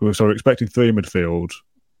 So we're expecting 3 midfield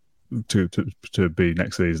to be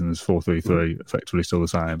next season's 4-3-3, effectively still the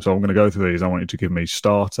same. So I'm going to go through these. I want you to give me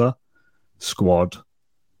starter, squad,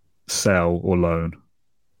 sell or loan.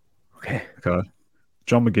 Okay.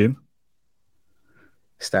 John McGinn.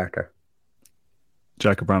 Starter.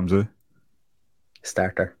 Jacob Ramsey.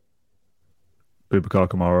 Starter. Boubacar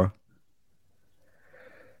Kamara.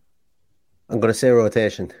 I'm going to say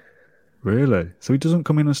rotation. Really? So he doesn't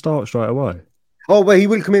come in and start straight away? Oh, well, he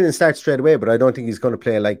will come in and start straight away, but I don't think he's going to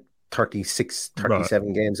play like 36,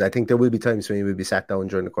 37 games. I think there will be times when he will be sat down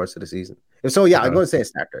during the course of the season. If so, I'm going to say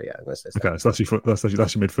starter. Yeah, I'm going to say starter. Okay, so that's your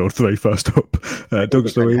midfield 3 first up.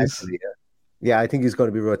 Douglas Luiz. Yeah, I think he's going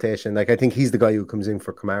to be rotation. Like, I think he's the guy who comes in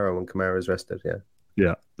for Kamara when Kamara is rested. Yeah.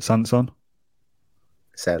 Yeah. Sanson.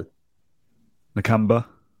 Sell. Nakamba.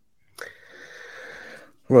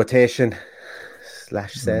 Rotation.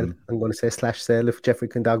 /sell. I'm going to say /sell if Jeffrey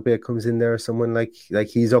Kondogbia comes in there. Someone like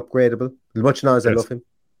he's upgradable. As much as I love him.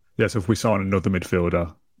 Yeah, so if we sign another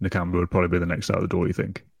midfielder, Nakamba would probably be the next out of the door, you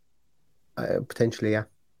think? Potentially, yeah.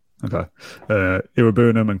 Okay.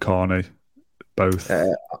 Irabunam and Carney, both.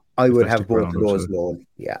 I would have both of those loan.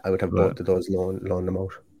 Yeah, I would have both of those loan them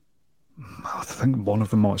out. I think one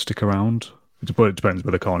of them might stick around. But it depends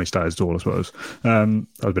whether Carney stays at all, I suppose. That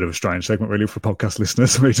was a bit of a strange segment, really, for podcast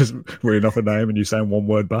listeners. We just reading off a name and you saying one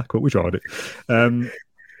word back, but we tried it.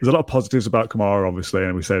 There's a lot of positives about Kamara, obviously,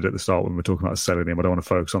 and we said at the start when we were talking about selling him, I don't want to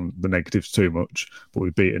focus on the negatives too much, but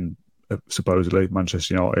we've beaten, supposedly,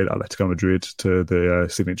 Manchester United, Atletico Madrid to the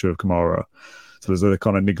signature of Kamara. So there's a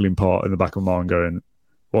kind of niggling part in the back of my mind going,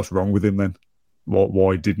 what's wrong with him then?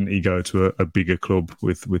 Why didn't he go to a bigger club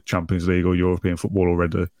with Champions League or European football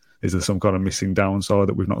already? Is there some kind of missing downside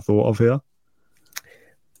that we've not thought of here?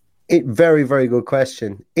 Very, very good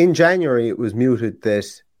question. In January, it was mooted that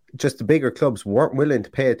just the bigger clubs weren't willing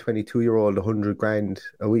to pay a 22-year-old 100 grand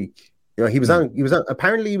a week. You know, he was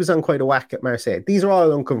on quite a whack at Marseille. These are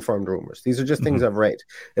all unconfirmed rumors. These are just things I've read.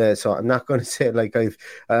 So I'm not going to say like I've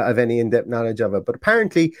any in-depth knowledge of it. But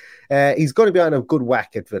apparently he's going to be on a good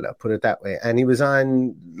whack at Villa, put it that way. And he was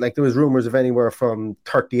on, like, there was rumors of anywhere from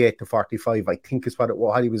 38 to 45, I think is what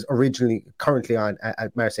he was currently on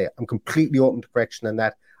at Marseille. I'm completely open to correction on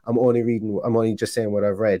that. I'm only just saying what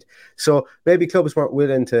I've read. So maybe clubs weren't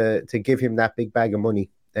willing to give him that big bag of money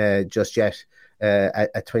just yet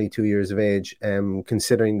at 22 years of age,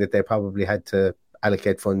 considering that they probably had to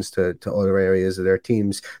allocate funds to other areas of their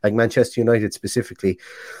teams, like Manchester United specifically.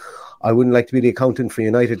 I wouldn't like to be the accountant for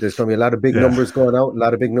United. There's going to be a lot of big numbers going out, a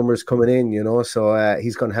lot of big numbers coming in, you know. So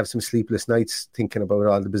he's going to have some sleepless nights thinking about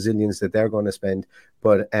all the Brazilians that they're going to spend.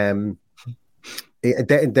 But they're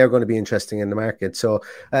going to be interesting in the market. So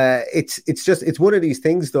it's one of these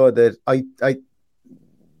things though that I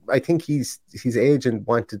think his agent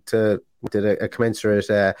wanted a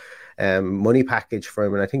commensurate money package for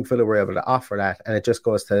him, and I think Villa were able to offer that. And it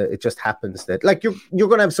just happens that, like, you're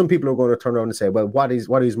going to have some people who are going to turn around and say, well, what are his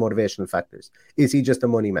motivational factors? Is he just a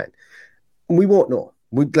money man? We won't know.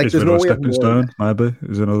 Is there no stepping stone? Maybe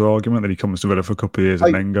is another argument that he comes to Villa for a couple of years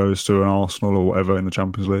and then goes to an Arsenal or whatever in the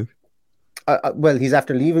Champions League. Well, he's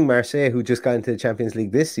after leaving Marseille, who just got into the Champions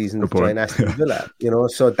League this season to join Aston Villa. You know,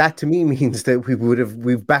 so that to me means that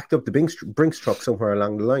we've backed up the Brinks truck somewhere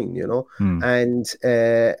along the line. You know, and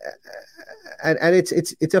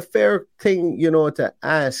it's a fair thing, you know, to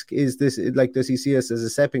ask: is this, like, does he see us as a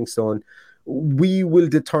stepping stone? We will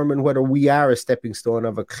determine whether we are a stepping stone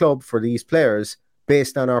of a club for these players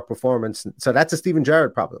based on our performance. So that's a Steven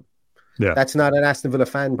Gerrard problem. Yeah, that's not an Aston Villa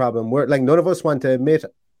fan problem. We're like, none of us want to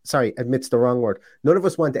admit's the wrong word. None of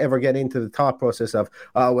us want to ever get into the thought process of,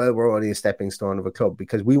 oh, well, we're only a stepping stone of a club,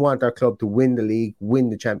 because we want our club to win the league, win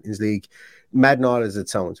the Champions League, mad and all as it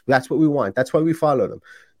sounds. That's what we want. That's why we follow them.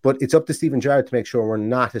 But it's up to Steven Gerrard to make sure we're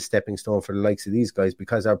not a stepping stone for the likes of these guys,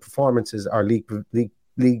 because our performances, our league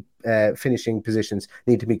finishing positions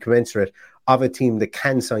need to be commensurate of a team that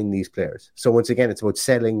can sign these players. So once again, it's about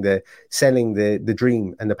selling the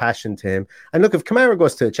dream and the passion to him. And look, if Kamara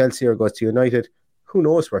goes to Chelsea or goes to United, who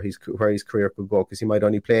knows where his career could go, because he might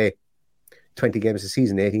only play 20 games a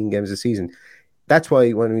season, 18 games a season. That's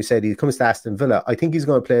why when we said he comes to Aston Villa, I think he's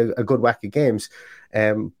going to play a good whack of games.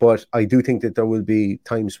 But I do think that there will be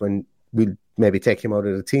times when we'll maybe take him out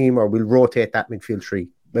of the team, or we'll rotate that midfield three.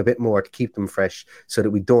 a bit more to keep them fresh, so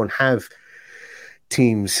that we don't have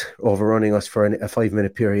teams overrunning us for a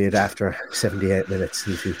 5-minute period after 78 minutes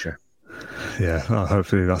in the future. Yeah, well,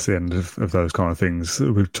 hopefully that's the end of those kind of things.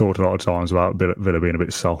 We've talked a lot of times about Villa being a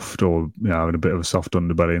bit soft, or having a bit of a soft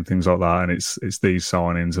underbelly and things like that. And it's these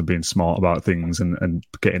signings and being smart about things and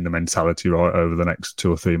getting the mentality right over the next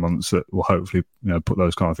 2 or 3 months that will hopefully put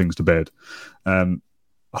those kind of things to bed.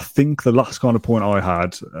 I think the last kind of point I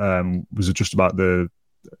had was just about the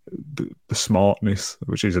smartness,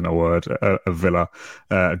 which isn't a word, of Villa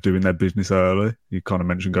doing their business early. You kind of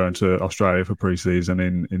mentioned going to Australia for pre-season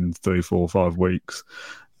in 3, 4, 5 weeks.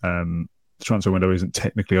 The transfer window isn't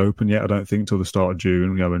technically open yet, I don't think, till the start of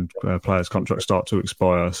June, when players' contracts start to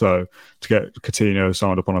expire. So to get Coutinho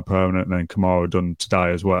signed up on a permanent and then Kamara done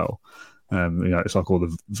today as well, it's like all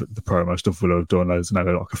the promo stuff Villa have done. There's no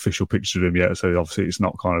like official picture of him yet, so obviously it's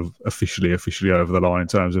not kind of officially over the line in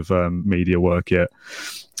terms of media work yet.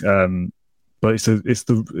 But it's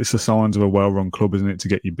the signs of a well-run club, isn't it, to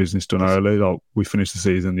get your business done early? Like, we finished the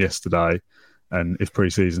season yesterday, and if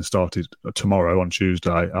pre-season started tomorrow on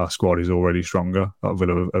Tuesday, our squad is already stronger. Like,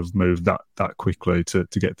 Villa have moved that quickly to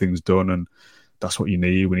get things done, and that's what you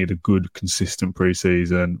need. We need a good, consistent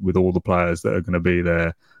pre-season with all the players that are going to be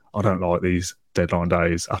there. I don't like these deadline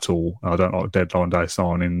days at all. I don't like deadline day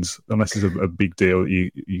signings unless it's a big deal that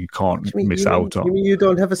you can't miss out on. You mean you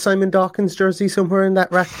don't have a Simon Dawkins jersey somewhere in that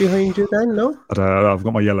rack behind you then, no? I've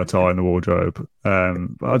got my yellow tie in the wardrobe.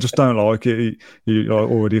 I just don't like it. You're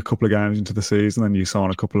already a couple of games into the season and you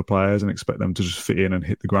sign a couple of players and expect them to just fit in and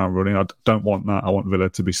hit the ground running. I don't want that. I want Villa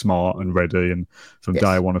to be smart and ready, and from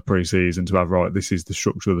day one of pre-season to have, right, this is the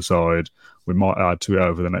structure of the side. We might add to it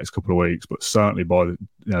over the next couple of weeks, but certainly by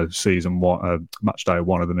season one, match day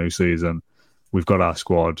 1 of the new season, we've got our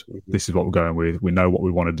squad. This is what we're going with. We know what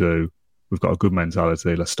we want to do. We've got a good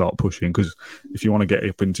mentality. Let's start pushing, because if you want to get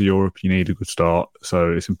up into Europe, you need a good start.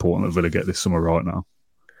 So it's important that Villa get this summer right now.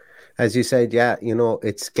 As you said,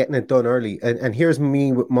 it's getting it done early. And here's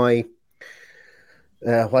me with my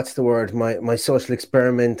what's the word? My social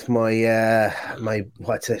experiment. My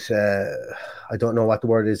what's it? I don't know what the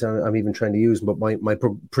word is. I'm even trying to use, but my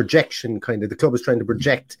projection kind of. The club is trying to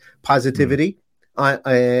project positivity,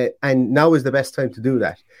 and now is the best time to do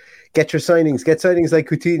that. Get your signings. Get signings like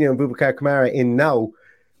Coutinho and Boubacar Kamara in now,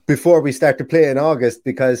 before we start to play in August.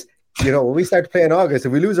 Because when we start to play in August,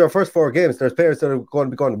 if we lose our first 4 games, there's players that are going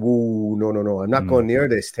to be going, "Whoa, no, I'm not going near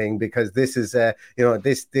this thing," because this is,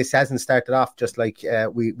 this hasn't started off just like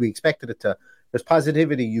we expected it to. There's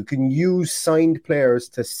positivity. You can use signed players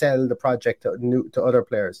to sell the project to other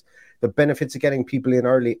players. The benefits of getting people in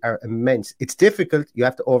early are immense. It's difficult. You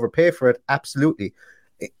have to overpay for it, absolutely.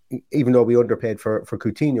 Even though we underpaid for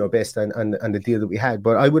Coutinho based on the deal that we had.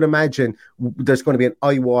 But I would imagine there's going to be an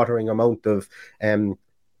eye-watering amount of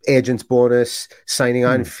agent's bonus, signing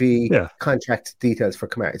on fee, contract details for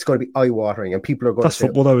Kamara. It's going to be eye-watering, and people are going to say,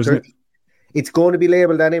 football though, isn't it? It's going to be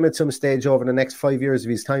labelled at him at some stage over the next 5 years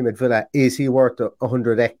of his time at Villa. Is he worth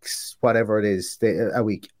 100x, whatever it is, a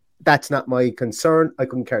week? That's not my concern. I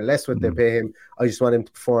couldn't care less what they pay him. I just want him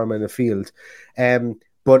to perform in the field.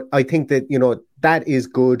 But I think that, that is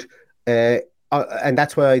good. And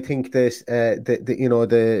that's why I think this, they've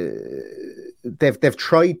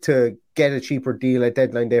tried to get a cheaper deal at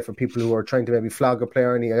deadline day for people who are trying to maybe flog a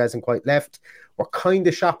player and he hasn't quite left. We're kind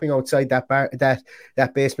of shopping outside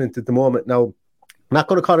that basement at the moment. Now, I'm not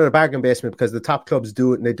going to call it a bargain basement, because the top clubs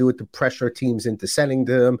do it, and they do it to pressure teams into selling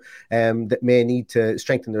them that may need to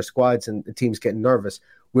strengthen their squads, and the teams getting nervous.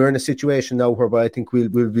 We're in a situation now whereby I think we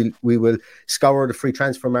will scour the free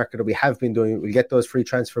transfer market, or we have been doing it. We'll get those free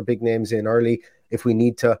transfer big names in early if we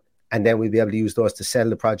need to, and then we'll be able to use those to sell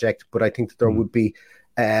the project. But I think that there would be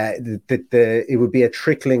it would be a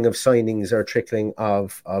trickling of signings, or a trickling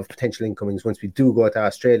of potential incomings once we do go to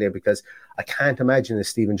Australia, because I can't imagine as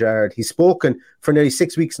Steven Gerrard, he's spoken for nearly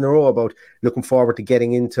 6 weeks in a row about looking forward to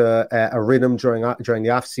getting into a rhythm during the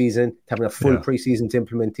off season, having a full pre-season to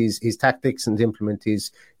implement his tactics and to implement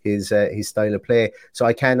his style of play. So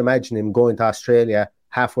I can't imagine him going to Australia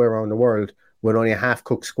halfway around the world with only a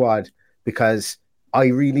half-cooked squad, because I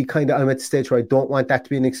really I'm at the stage where I don't want that to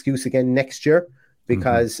be an excuse again next year,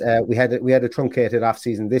 because we had a truncated off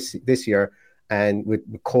season this year, and with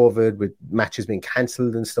COVID, with matches being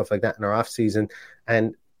cancelled and stuff like that in our off season,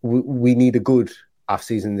 and we need a good off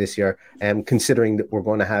season this year. Considering that we're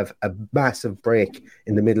going to have a massive break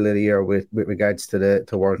in the middle of the year with regards to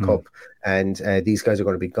the World Cup, and these guys are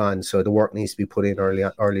going to be gone, so the work needs to be put in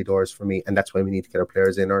early doors for me, and that's why we need to get our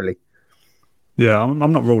players in early. Yeah, I'm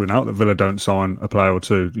not ruling out that Villa don't sign a player or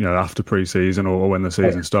two, after pre-season or when the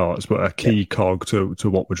season starts. But a key cog to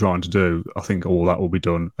what we're trying to do, I think all that will be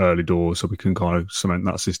done early doors, so we can kind of cement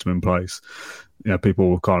that system in place. People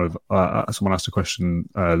were kind of someone asked a question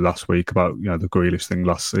last week about the Grealish thing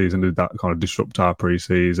last season. Did that kind of disrupt our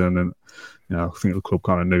pre-season? And I think the club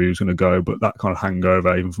kind of knew he was going to go, but that kind of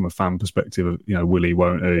hangover, even from a fan perspective, of will he,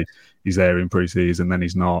 won't he? He's there in pre-season, then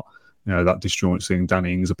he's not. That disjoint thing,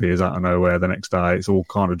 Danny Ings appears out of nowhere the next day. It's all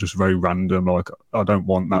kind of just very random. Like, I don't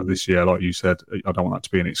want that this year. Like you said, I don't want that to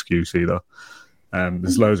be an excuse either.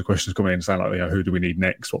 There's loads of questions coming in saying, like, who do we need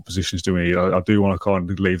next? What positions do we need? I do want to kind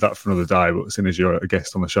of leave that for another day, but as soon as you're a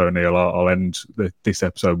guest on the show, Neil, I'll end this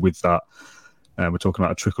episode with that. We're talking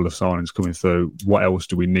about a trickle of signings coming through. What else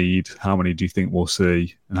do we need? How many do you think we'll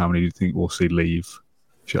see? And how many do you think we'll see leave?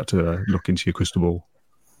 If you had to look into your crystal ball.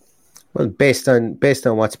 Well, based on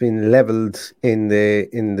what's been levelled in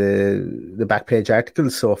the back page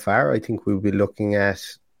articles so far, I think we'll definitely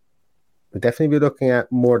be looking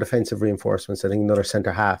at more defensive reinforcements. I think another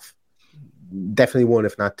centre half, definitely one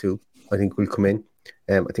if not two, I think will come in.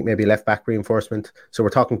 I think maybe left back reinforcement. So we're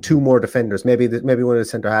talking two more defenders. Maybe one of the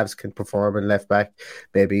centre halves can perform in left back.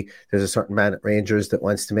 Maybe there's a certain man at Rangers that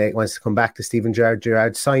wants to come back to Steven Gerrard.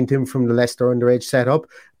 Gerrard signed him from the Leicester underage setup,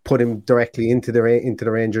 put him directly into the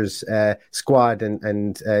Rangers squad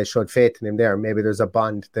and showed faith in him there. Maybe there's a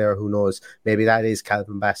bond there, who knows? Maybe that is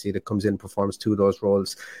Calvin Bassey that comes in and performs two of those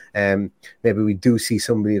roles. Maybe we do see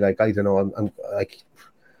somebody like, I don't know, like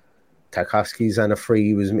Tarkowski's on a free.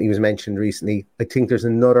 He was mentioned recently. I think there's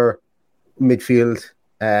another midfield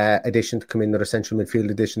addition to come in, another central midfield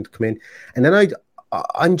addition to come in. And then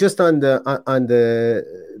I'm just on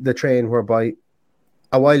the train whereby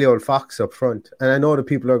a wily old fox up front, and I know that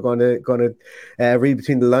people are going to read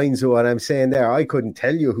between the lines of what I'm saying there. I couldn't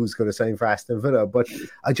tell you who's going to sign for Aston Villa, but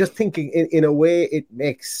I just think in a way it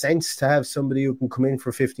makes sense to have somebody who can come in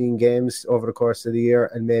for 15 games over the course of the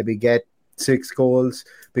year and maybe get 6 goals,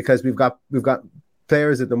 because we've got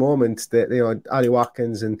players at the moment that Ollie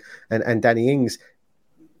Watkins and Danny Ings.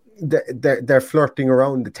 They're flirting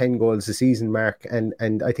around the 10 goals a season mark,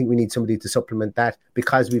 and I think we need somebody to supplement that,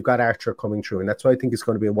 because we've got Archer coming through, and that's why I think it's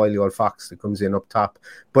going to be a wily old fox that comes in up top.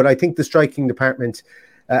 But I think the striking department,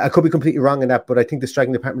 I could be completely wrong in that, but I think the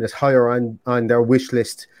striking department is higher on their wish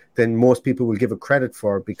list than most people will give it credit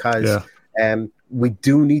for, because we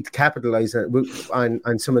do need to capitalise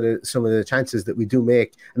on some of the chances that we do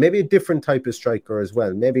make, and maybe a different type of striker as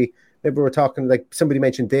well. Maybe we're talking, like somebody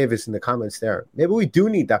mentioned Davis in the comments there. Maybe we do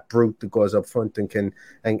need that brute that goes up front and can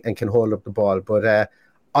hold up the ball. But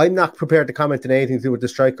I'm not prepared to comment on anything to do with the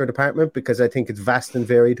striker department, because I think it's vast and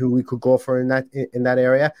varied who we could go for in that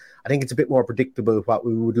area. I think it's a bit more predictable what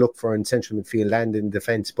we would look for in central midfield and in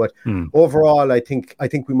defence. But overall, I think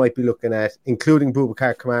we might be looking at, including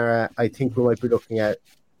Boubacar Kamara, I think we might be looking at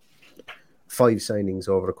 5 signings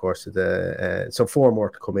over the course of so 4 more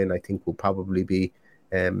to come in. I think will probably be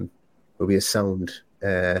a sound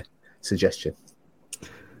suggestion.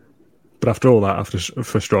 But after all that,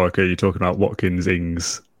 for striker, you're talking about Watkins,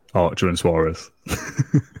 Ings, Archer and Suarez.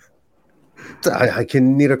 I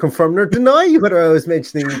can neither confirm nor deny whether I was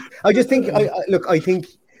mentioning. I just think, I think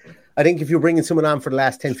if you're bringing someone on for the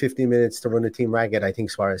last 10, 15 minutes to run a team ragged, I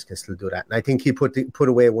think Suarez can still do that. And I think he put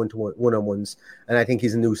away one-on-ones, and I think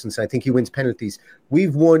he's a nuisance. I think he wins penalties.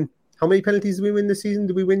 We've won, how many penalties did we win this season?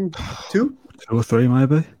 Did we win 2? 2 or 3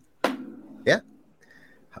 maybe. Yeah.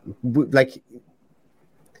 Like,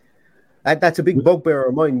 that's a big bugbear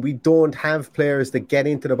of mine. We don't have players that get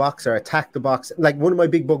into the box or attack the box. Like, one of my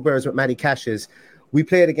big bugbears with Matty Cash is we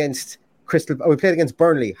played against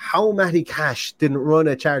Burnley. How Matty Cash didn't run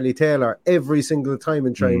at Charlie Taylor every single time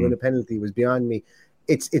and try and win a penalty was beyond me.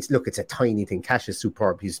 It's a tiny thing. Cash is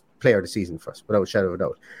superb. He's player of the season for us, without a shadow of a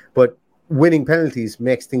doubt. But winning penalties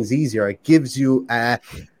makes things easier. It gives you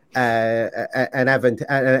an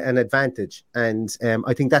advantage, and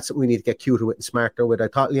I think that's what we need to get cuter with and smarter with. I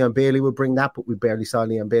thought Leon Bailey would bring that, but we barely saw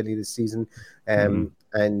Leon Bailey this season. And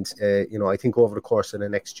I think over the course of the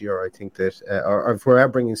next year, I think that or if we're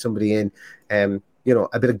bringing somebody in,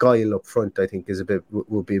 a bit of guile up front, I think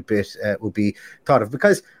will be thought of,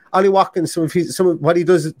 because Ollie Watkins, some of what he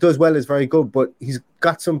does well is very good, but he's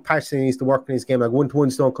got some parts that he needs to work in his game. Like,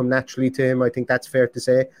 one-to-ones don't come naturally to him. I think that's fair to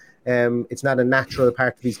say. It's not a natural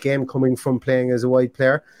part of his game coming from playing as a wide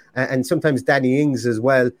player. And sometimes Danny Ings as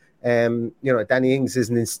well. Danny Ings is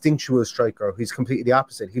an instinctual striker. He's completely the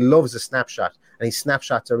opposite. He loves a snapshot, and his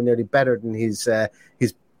snapshots are nearly better than his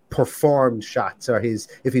performed shots, or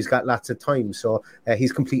if he's got lots of time. So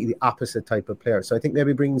he's completely the opposite type of player. So I think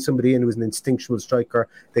maybe bringing somebody in who's an instinctual striker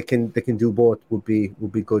that can do both would be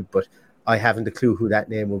good. But I haven't a clue who that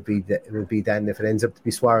name will be. Then if it ends up to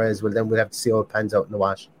be Suarez, well, then we'll have to see how it pans out in the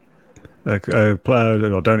wash. A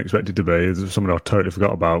player I don't expect it to be is someone I totally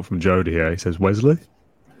forgot about from Jody here. He says Wesley.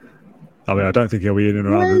 I mean, I don't think he'll be in and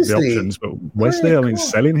around the options, but Wesley, I mean,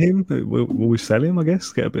 selling him, will we sell him, I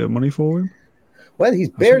guess, get a bit of money for him? Well, he's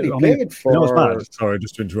barely played for... You know what's bad? Sorry,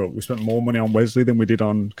 just to interrupt. We spent more money on Wesley than we did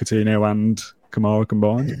on Coutinho and Kamara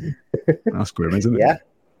combined. That's grim, isn't it? Yeah,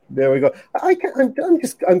 there we go. I'm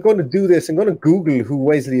going to do this. I'm going to Google who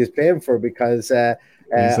Wesley is playing for because...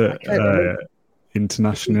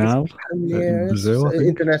 International in Brazil.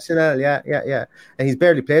 International, yeah. And he's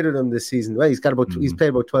barely played with them this season. Well, he's played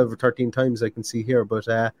about 12 or 13 times, I can see here, but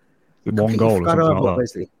one goal or something like that.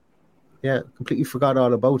 Wesley. Yeah, completely forgot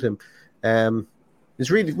all about him. It's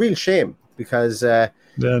really real shame because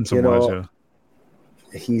in some ways,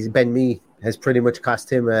 yeah. He's Ben Mee has pretty much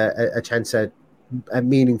cost him a chance at a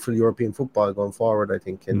meaningful European football going forward, I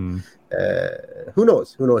think. And who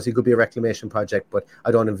knows? He could be a reclamation project, but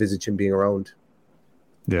I don't envisage him being around.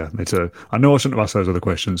 Yeah, me too. I know I shouldn't have asked those other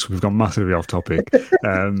questions. We've gone massively off topic.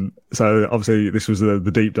 So obviously this was the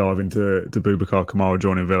deep dive into Boubacar Kamara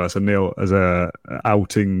joining Villa. So Neil, as a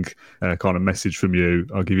outing kind of message from you,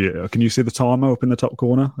 I'll give you. Can you see the timer up in the top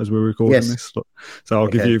corner as we're recording this? So I'll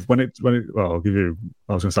give you I'll give you.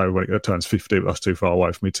 I was going to say when it turns 50, but that's too far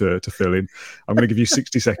away for me to fill in. I'm going to give you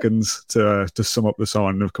 60 seconds to sum up the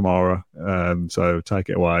signing of Kamara. So take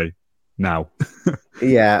it away now.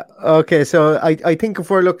 Yeah. Okay. So I think if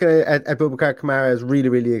we're looking at Boubacar Kamara as really,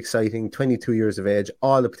 really exciting, 22 years of age,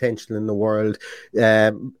 all the potential in the world,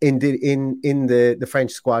 in the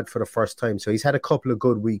French squad for the first time. So he's had a couple of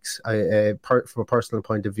good weeks from a personal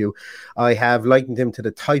point of view. I have likened him to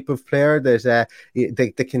the type of player that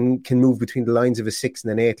they can move between the lines of a 6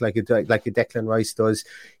 and an 8 like a Declan Rice does.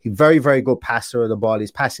 He's very, very good passer of the ball.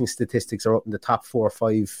 His passing statistics are up in the top 4,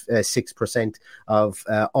 5, 6% of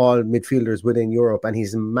all midfielders within Europe. And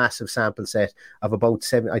he's a massive sample set of about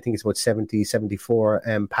 70,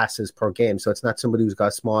 74 passes per game. So it's not somebody who's got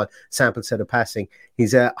a small sample set of passing.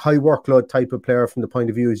 He's a high workload type of player from the point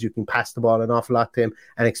of view as you can pass the ball an awful lot to him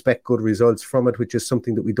and expect good results from it, which is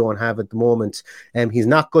something that we don't have at the moment. He's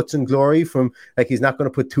not guts and glory he's not going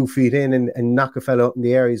to put 2 feet in and knock a fellow up in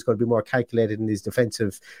the air. He's going to be more calculated in his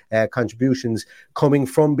defensive contributions. Coming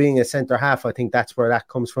from being a centre half, I think that's where that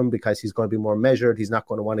comes from, because he's going to be more measured. He's not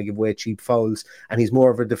going to want to give away cheap fouls, and he's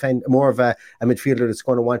more of a midfielder that's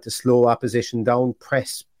going to want to slow opposition down,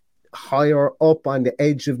 press higher up on the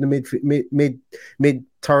edge of the mid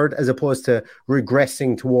third, as opposed to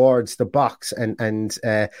regressing towards the box and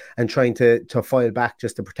trying to file back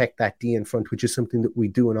just to protect that D in front, which is something that we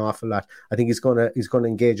do an awful lot. I think he's gonna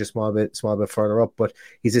engage a small bit further up, but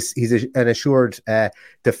he's an assured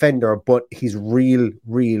defender. But he's the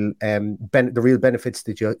real benefits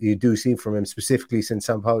that you do see from him, specifically since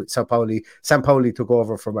Sampaoli took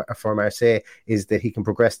over for Marseille, is that he can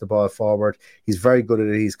progress the ball forward. He's very good at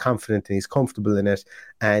it. He's confident and he's comfortable in it,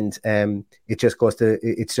 and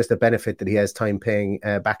it's just a benefit that he has time playing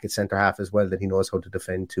back at centre half as well, that he knows how to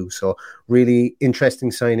defend too. So really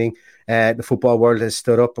interesting signing. The football world has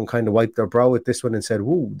stood up and kind of wiped their brow at this one and said,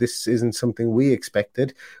 "Whoa, this isn't something we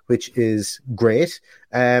expected," which is great.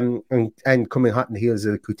 And coming hot in the heels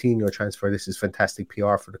of the Coutinho transfer, this is fantastic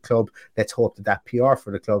PR for the club. Let's hope that PR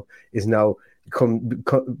for the club is now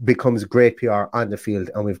becomes great PR on the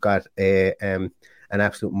field, and we've got an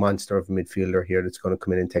absolute monster of a midfielder here that's going to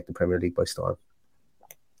come in and take the Premier League by storm.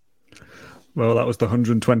 Well, that was the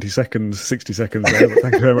 120 seconds, 60 seconds there, but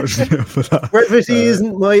thank you very much for that. Brevity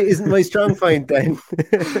isn't my strong point, then.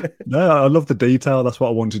 No, I love the detail. That's what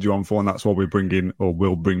I wanted you on for, and that's why we'll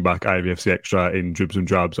bring back AVFC Extra in dribs and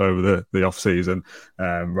drabs over the off season,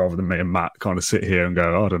 rather than me and Matt kind of sit here and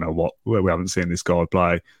go, I don't know we haven't seen this guy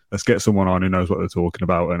play. Let's get someone on who knows what they're talking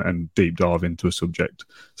about and deep dive into a subject.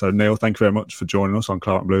 So, Neil, thank you very much for joining us on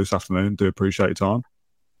Claret and Blue this afternoon. Do appreciate your time.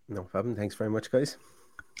 No problem. Thanks very much, guys.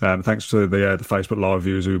 Thanks to the Facebook Live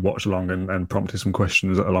viewers who watched along and prompted some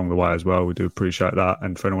questions along the way as well. We do appreciate that.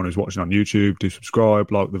 And for anyone who's watching on YouTube, do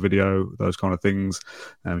subscribe, like the video, those kind of things.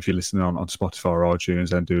 If you're listening on Spotify or iTunes,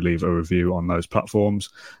 then do leave a review on those platforms.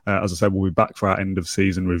 As I said, we'll be back for our end of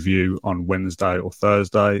season review on Wednesday or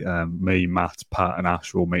Thursday. Me, Matt, Pat and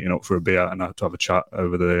Ash will meeting up for a beer and to have a chat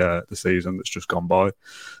over the season that's just gone by.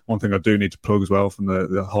 One thing I do need to plug as well from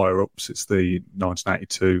the higher ups, it's the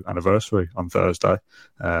 1982 anniversary on Thursday.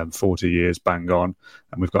 40 years bang on,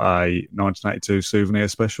 and we've got a 1982 souvenir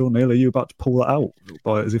special. Neil, are you about to pull that out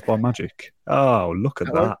as if by magic? Oh, look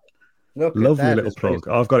at that. Lovely little plug.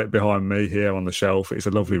 I've got it behind me here on the shelf. It's a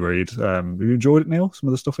lovely read. Have you enjoyed it, Neil? Some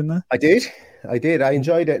of the stuff in there? I did. I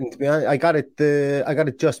enjoyed it, and to be honest, I got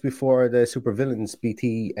it just before the Supervillains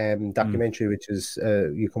BT documentary, which is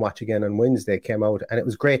you can watch again on Wednesday, came out, and it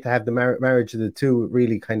was great to have the marriage of the two.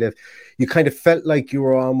 Really, you kind of felt like you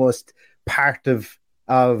were almost part of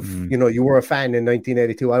you were a fan in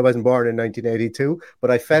 1982. I wasn't born in 1982,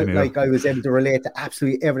 but I felt like I was able to relate to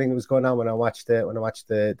absolutely everything that was going on when I watched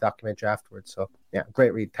the documentary afterwards. So yeah,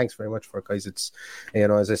 great read. Thanks very much for it, guys. It's,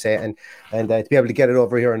 as I say, and to be able to get it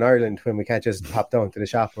over here in Ireland when we can't just pop down to the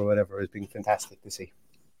shop or whatever has been fantastic to see.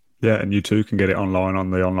 Yeah, and you too can get it online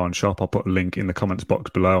on the online shop. I'll put a link in the comments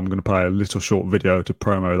box below. I'm going to play a little short video to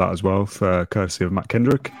promo that as well, for courtesy of Matt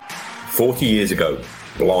Kendrick. 40 years ago,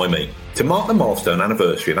 blimey. To mark the milestone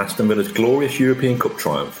anniversary of Aston Villa's glorious European Cup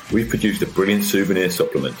triumph, we've produced a brilliant souvenir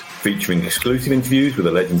supplement featuring exclusive interviews with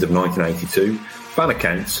the legends of 1982, fan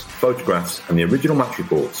accounts, photographs and the original match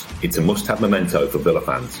reports. It's a must-have memento for Villa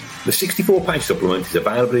fans. The 64-page supplement is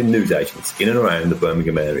available in newsagents in and around the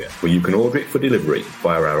Birmingham area, where you can order it for delivery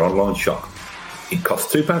via our online shop. It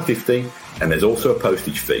costs £2.50 and there's also a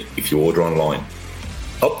postage fee if you order online.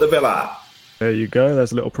 Up the Villa! There you go.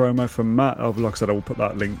 There's a little promo from Matt. Like I said, I will put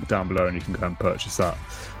that link down below and you can go and purchase that.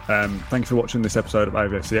 Thank you for watching this episode of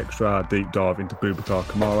AVFC Extra, our deep dive into Boubacar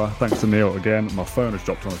Kamara. Thanks to Neil again. My phone has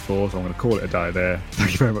dropped on the floor, so I'm going to call it a day there.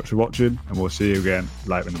 Thank you very much for watching, and we'll see you again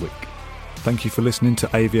later in the week. Thank you for listening to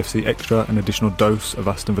AVFC Extra, an additional dose of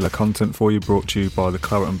Aston Villa content for you, brought to you by the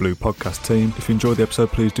Claret and Blue podcast team. If you enjoyed the episode,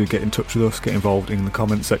 please do get in touch with us, get involved in the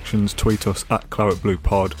comment sections, tweet us at Claret Blue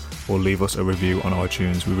Pod, or leave us a review on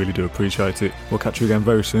iTunes. We really do appreciate it. We'll catch you again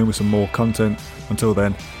very soon with some more content. Until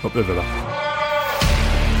then, up the Villa.